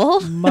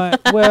level?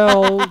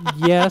 Well,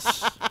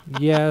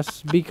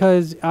 yes,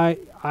 because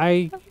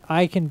I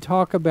can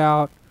talk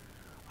about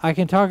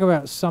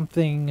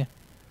something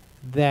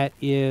that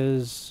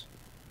is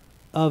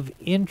of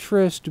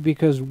interest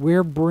because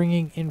we're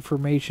bringing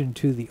information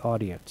to the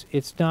audience.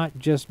 It's not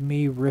just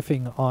me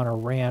riffing on a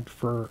rant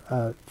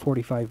for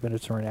 45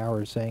 minutes or an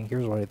hour saying,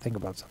 here's what I think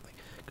about something.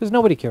 Because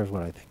nobody cares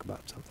what I think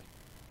about something.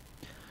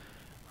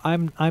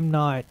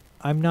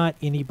 I'm not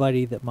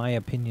anybody that my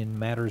opinion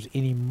matters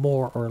any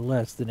more or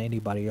less than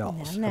anybody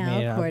else.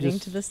 Now, according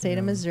to the state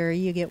of Missouri,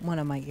 you get one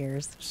of my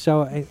ears.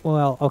 So,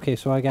 okay,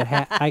 so I got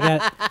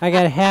I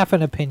got half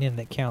an opinion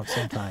that counts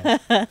sometimes.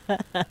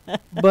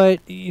 But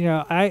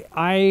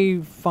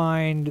I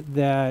find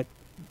that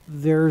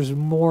there's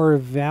more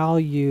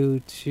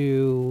value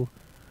to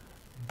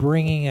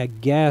bringing a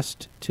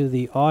guest to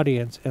the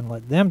audience and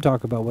let them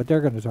talk about what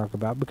they're going to talk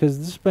about, because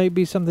this may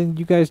be something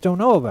you guys don't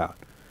know about.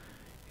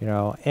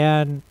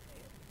 And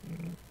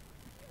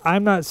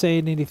I'm not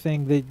saying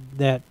anything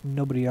that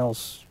nobody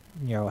else,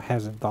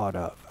 hasn't thought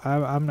of.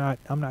 I'm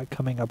not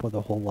coming up with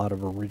a whole lot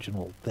of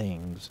original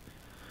things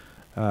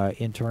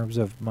in terms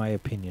of my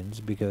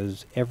opinions,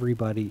 because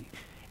everybody,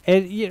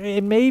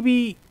 and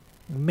maybe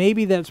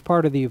that's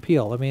part of the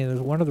appeal. I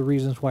mean, one of the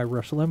reasons why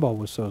Rush Limbaugh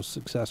was so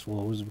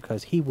successful was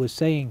because he was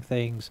saying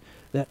things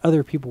that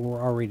other people were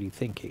already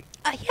thinking.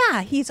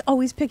 Yeah, he's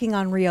always picking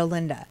on Rio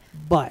Linda.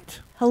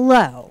 But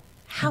hello.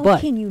 How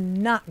can you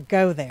not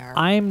go there?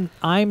 I'm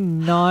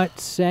not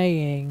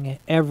saying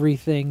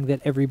everything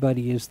that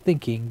everybody is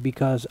thinking,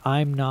 because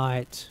I'm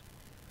not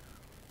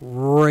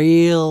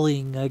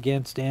railing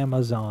against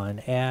Amazon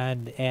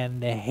and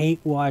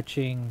hate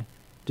watching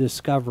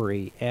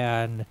Discovery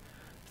and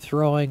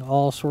throwing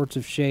all sorts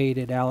of shade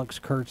at Alex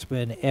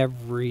Kurtzman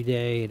every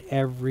day, and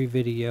every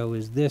video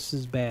is this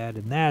is bad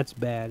and that's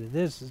bad and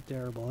this is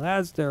terrible and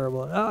that's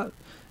terrible. I'm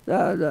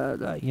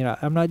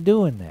not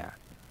doing that.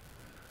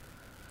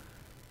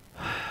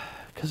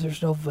 Because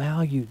there's no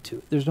value to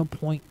it. There's no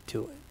point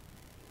to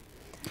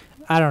it.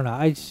 I don't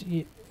know.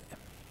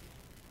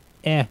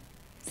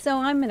 So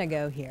I'm going to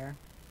go here.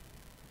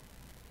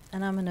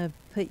 And I'm going to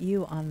put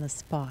you on the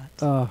spot.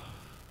 Hey,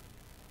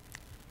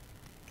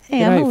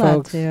 good I'm night, allowed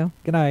folks. to.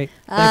 Good night.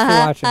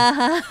 Thanks for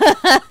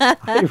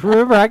watching.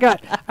 Remember, I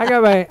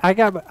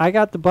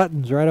got the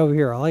buttons right over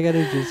here. All I got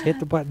to do is hit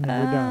the button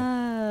and we're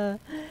done.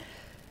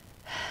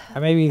 I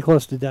may be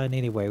close to done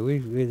anyway.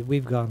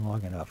 We've gone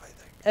long enough, I think.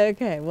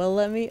 Okay, well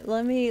let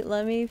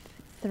me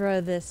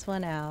throw this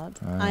one out.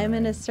 I'm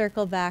going to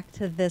circle back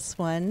to this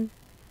one,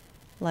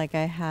 like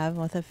I have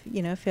with a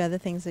few other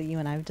things that you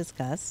and I have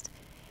discussed.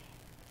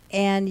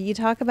 And you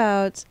talk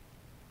about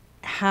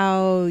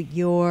how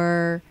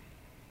your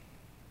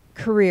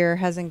career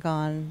hasn't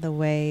gone the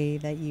way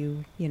that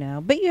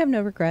but you have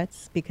no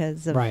regrets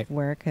because of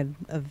where it could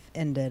have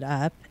ended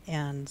up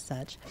and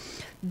such.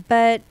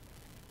 But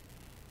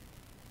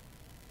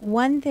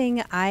one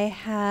thing I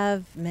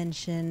have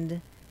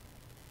mentioned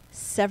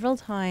several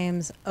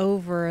times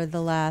over the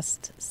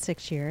last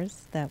 6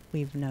 years that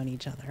we've known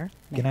each other.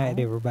 Good night,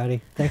 everybody.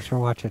 Thanks for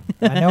watching.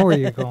 I know where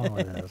you're going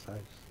with this.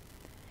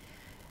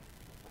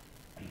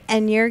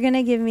 And you're going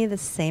to give me the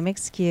same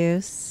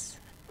excuse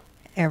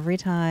every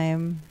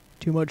time.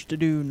 Too much to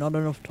do, not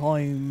enough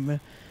time,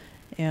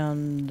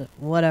 and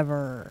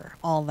whatever,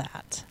 all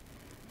that.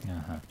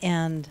 Uh-huh.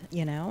 And,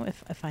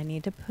 if I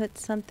need to put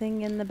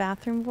something in the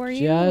bathroom for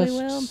you, we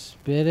will. Just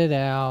spit it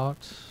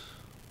out.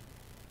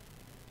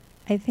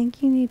 I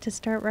think you need to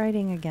start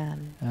writing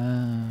again.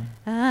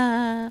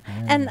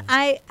 And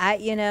I,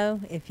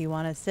 if you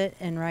want to sit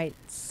and write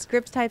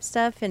script type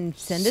stuff and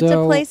send it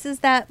to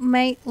places that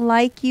might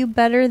like you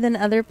better than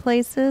other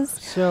places.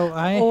 So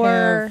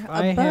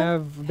I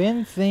have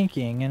been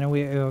thinking, and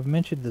I've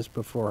mentioned this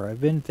before,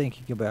 I've been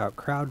thinking about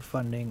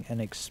crowdfunding an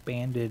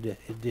expanded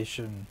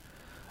edition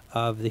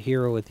of The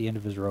Hero at the End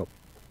of His Rope,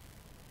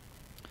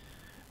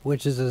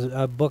 which is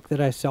a book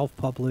that I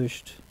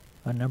self-published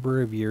a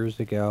number of years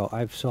ago.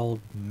 I've sold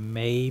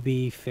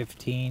maybe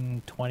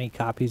 15, 20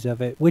 copies of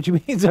it, which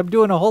means I'm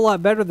doing a whole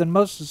lot better than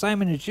most of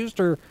Simon &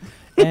 Schuster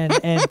and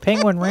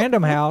Penguin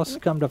Random House,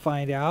 come to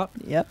find out.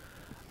 Yep.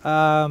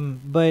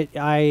 But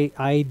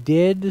I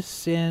did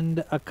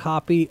send a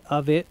copy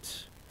of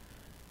it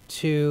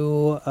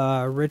to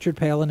Richard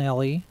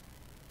Palinelli,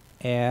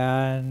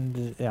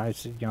 and I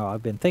said,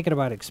 I've been thinking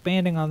about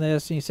expanding on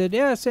this. And he said,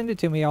 yeah, send it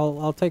to me.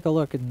 I'll take a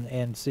look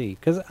and see.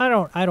 Because I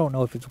don't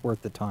know if it's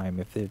worth the time,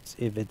 if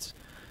it's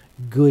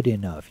good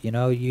enough.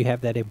 You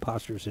have that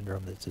imposter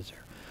syndrome that sits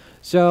there.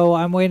 So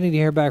I'm waiting to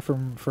hear back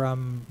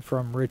from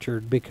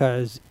Richard,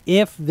 because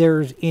if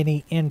there's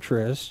any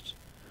interest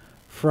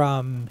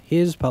from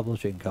his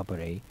publishing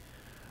company,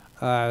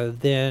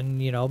 then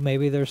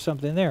maybe there's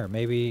something there.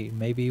 Maybe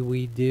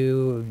we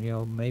do.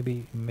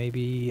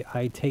 Maybe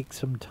I take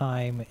some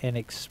time and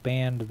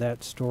expand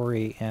that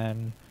story,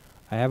 and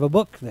I have a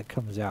book that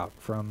comes out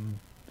from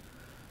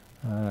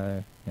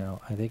I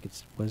think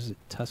was it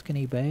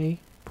Tuscany Bay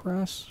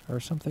Press or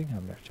something?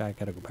 I'm not sure. I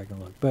got to go back and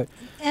look. But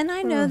and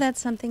I know that's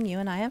something you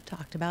and I have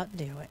talked about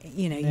doing.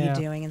 You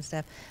doing and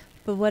stuff.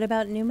 But what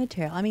about new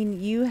material? I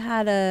mean, you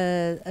had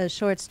a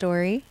short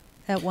story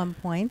at one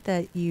point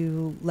that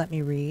you let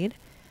me read.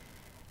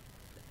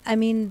 I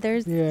mean,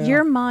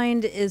 your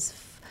mind is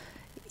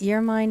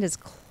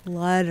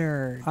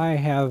cluttered. I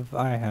have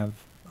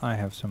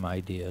some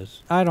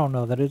ideas. I don't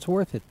know that it's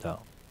worth it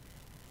though.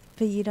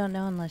 But you don't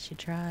know unless you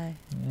try.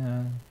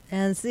 Yeah.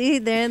 And see,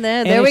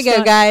 there we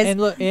go, guys. And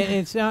look,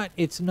 and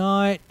it's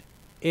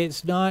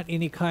not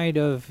any kind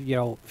of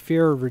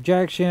fear of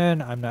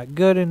rejection. I'm not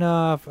good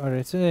enough or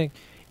anything.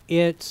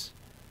 It's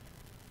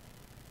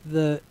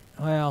the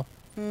I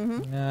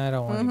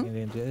don't want to get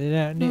into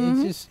it.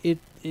 It's just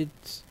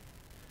it's.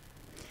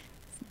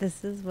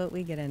 This is what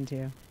we get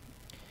into.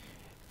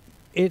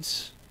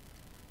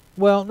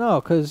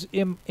 No, because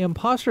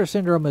imposter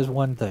syndrome is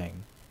one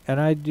thing. And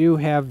I do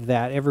have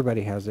that.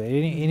 Everybody has it.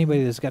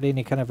 Anybody that's got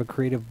any kind of a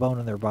creative bone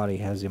in their body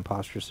has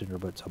imposter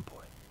syndrome at some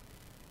point.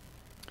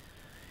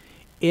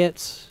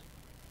 It's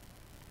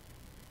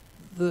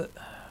the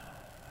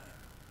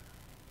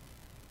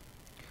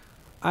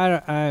I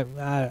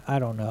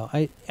don't know.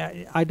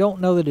 I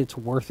don't know that it's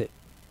worth it.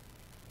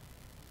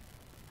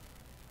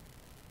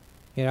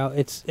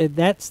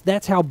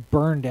 That's how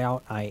burned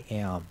out I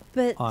am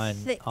on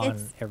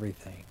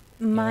everything.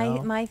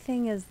 My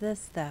thing is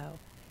this though.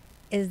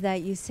 Is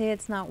that you say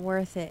it's not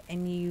worth it,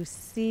 and you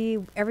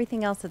see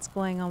everything else that's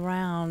going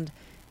around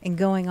and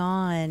going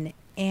on,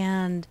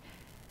 and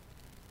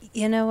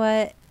you know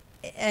what?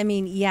 I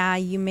mean, yeah,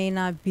 you may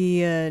not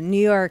be a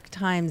New York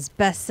Times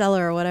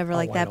bestseller or whatever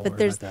like that, but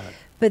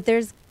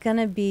there's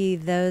gonna be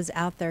those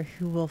out there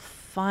who will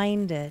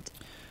find it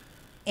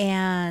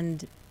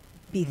and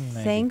be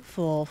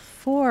thankful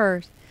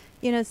for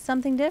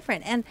something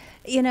different. And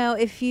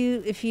if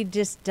you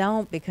just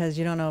don't because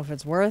you don't know if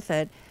it's worth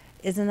it.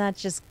 Isn't that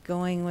just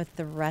going with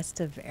the rest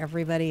of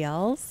everybody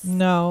else?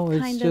 No,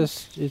 it's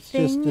just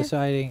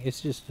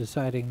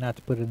deciding not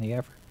to put in the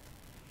effort.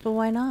 But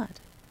why not?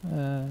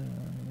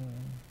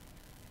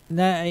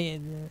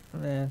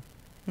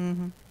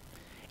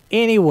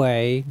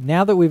 Anyway,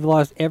 now that we've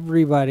lost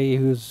everybody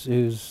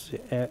who's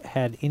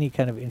had any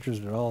kind of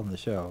interest at all in the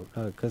show,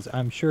 because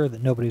I'm sure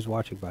that nobody's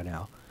watching by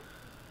now.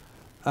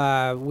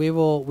 We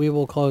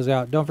will close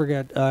out. Don't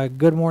forget,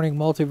 Good Morning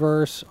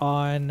Multiverse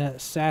on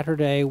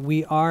Saturday.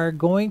 We are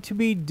going to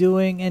be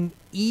doing an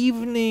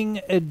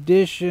evening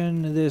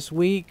edition this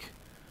week.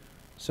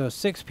 So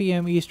 6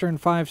 p.m. Eastern,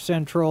 5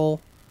 Central,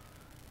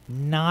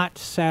 not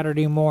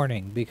Saturday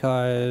morning,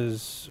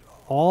 because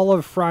all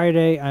of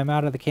Friday I'm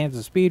out of the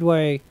Kansas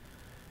Speedway,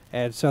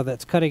 and so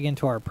that's cutting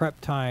into our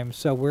prep time.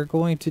 So we're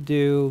going to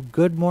do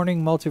Good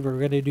Morning Multiverse. We're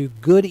going to do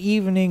Good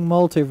Evening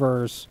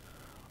Multiverse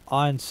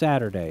on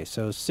Saturday.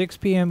 So 6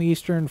 p.m.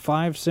 Eastern,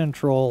 5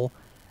 Central,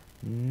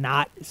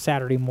 not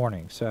Saturday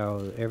morning.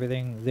 So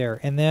everything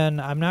there. And then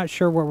I'm not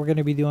sure what we're going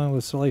to be doing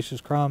with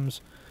Salacious Crumbs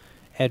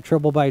at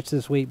Triple Bites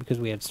this week, because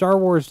we had Star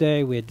Wars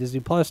Day, we had Disney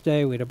Plus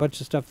Day, we had a bunch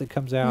of stuff that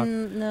comes out.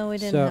 No, we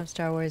didn't have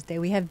Star Wars Day.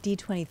 We have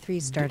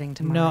D23 starting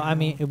tomorrow. No, I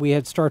mean, we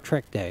had Star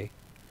Trek Day.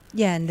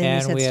 Yeah, and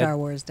then you said Star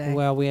Wars Day.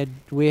 Well, we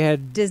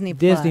had Disney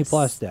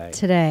Plus Day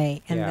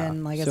today, and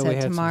then like I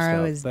said,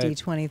 tomorrow is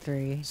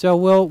D23. So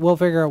we'll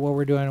figure out what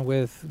we're doing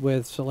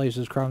with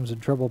Salacious Crumbs and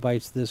Triple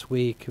Bites this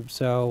week.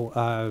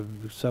 So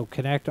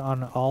connect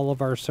on all of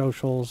our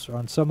socials,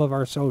 on some of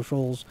our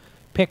socials.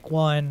 Pick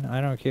one. I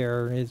don't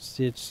care. It's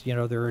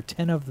there are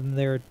 10 of them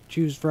there to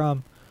choose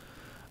from.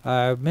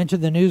 I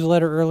mentioned the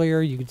newsletter earlier.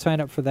 You can sign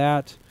up for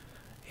that,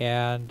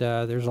 and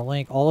there's a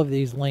link. All of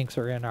these links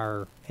are in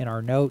our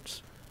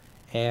notes.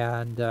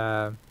 And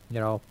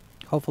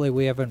hopefully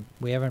we haven't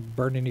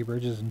burned any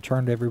bridges and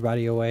turned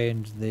everybody away,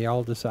 and they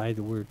all decide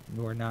that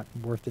we're not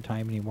worth the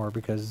time anymore,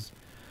 because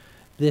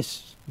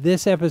this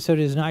episode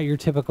is not your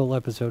typical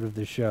episode of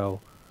the show.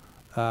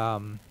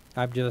 I'm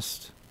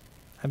just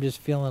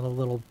feeling a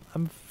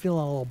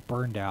little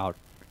burned out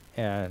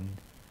and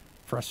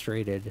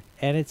frustrated,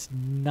 and it's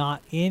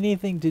not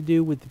anything to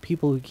do with the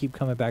people who keep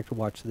coming back to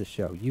watch the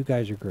show. You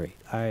guys are great.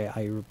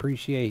 I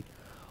appreciate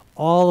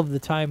all of the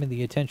time and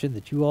the attention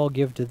that you all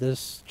give to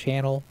this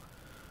channel.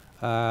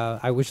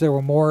 I wish there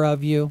were more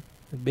of you,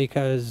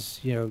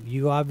 because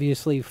you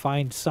obviously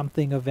find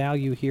something of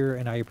value here,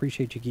 and I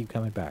appreciate you keep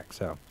coming back.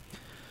 So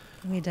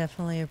we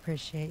definitely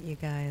appreciate you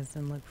guys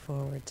and look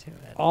forward to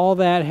it. All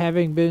that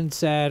having been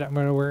said,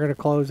 we're gonna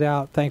close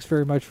out. Thanks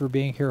very much for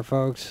being here,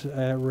 folks.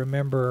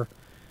 Remember,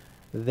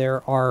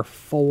 there are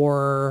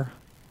 4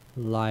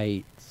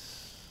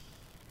 lights.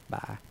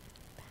 Bye.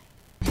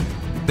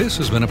 This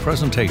has been a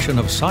presentation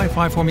of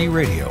Sci-Fi for Me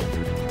Radio.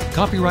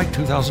 Copyright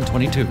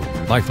 2022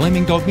 by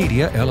Flaming Dog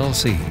Media,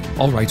 LLC.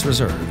 All rights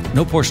reserved.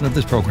 No portion of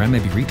this program may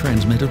be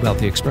retransmitted without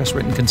the express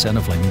written consent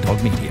of Flaming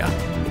Dog Media.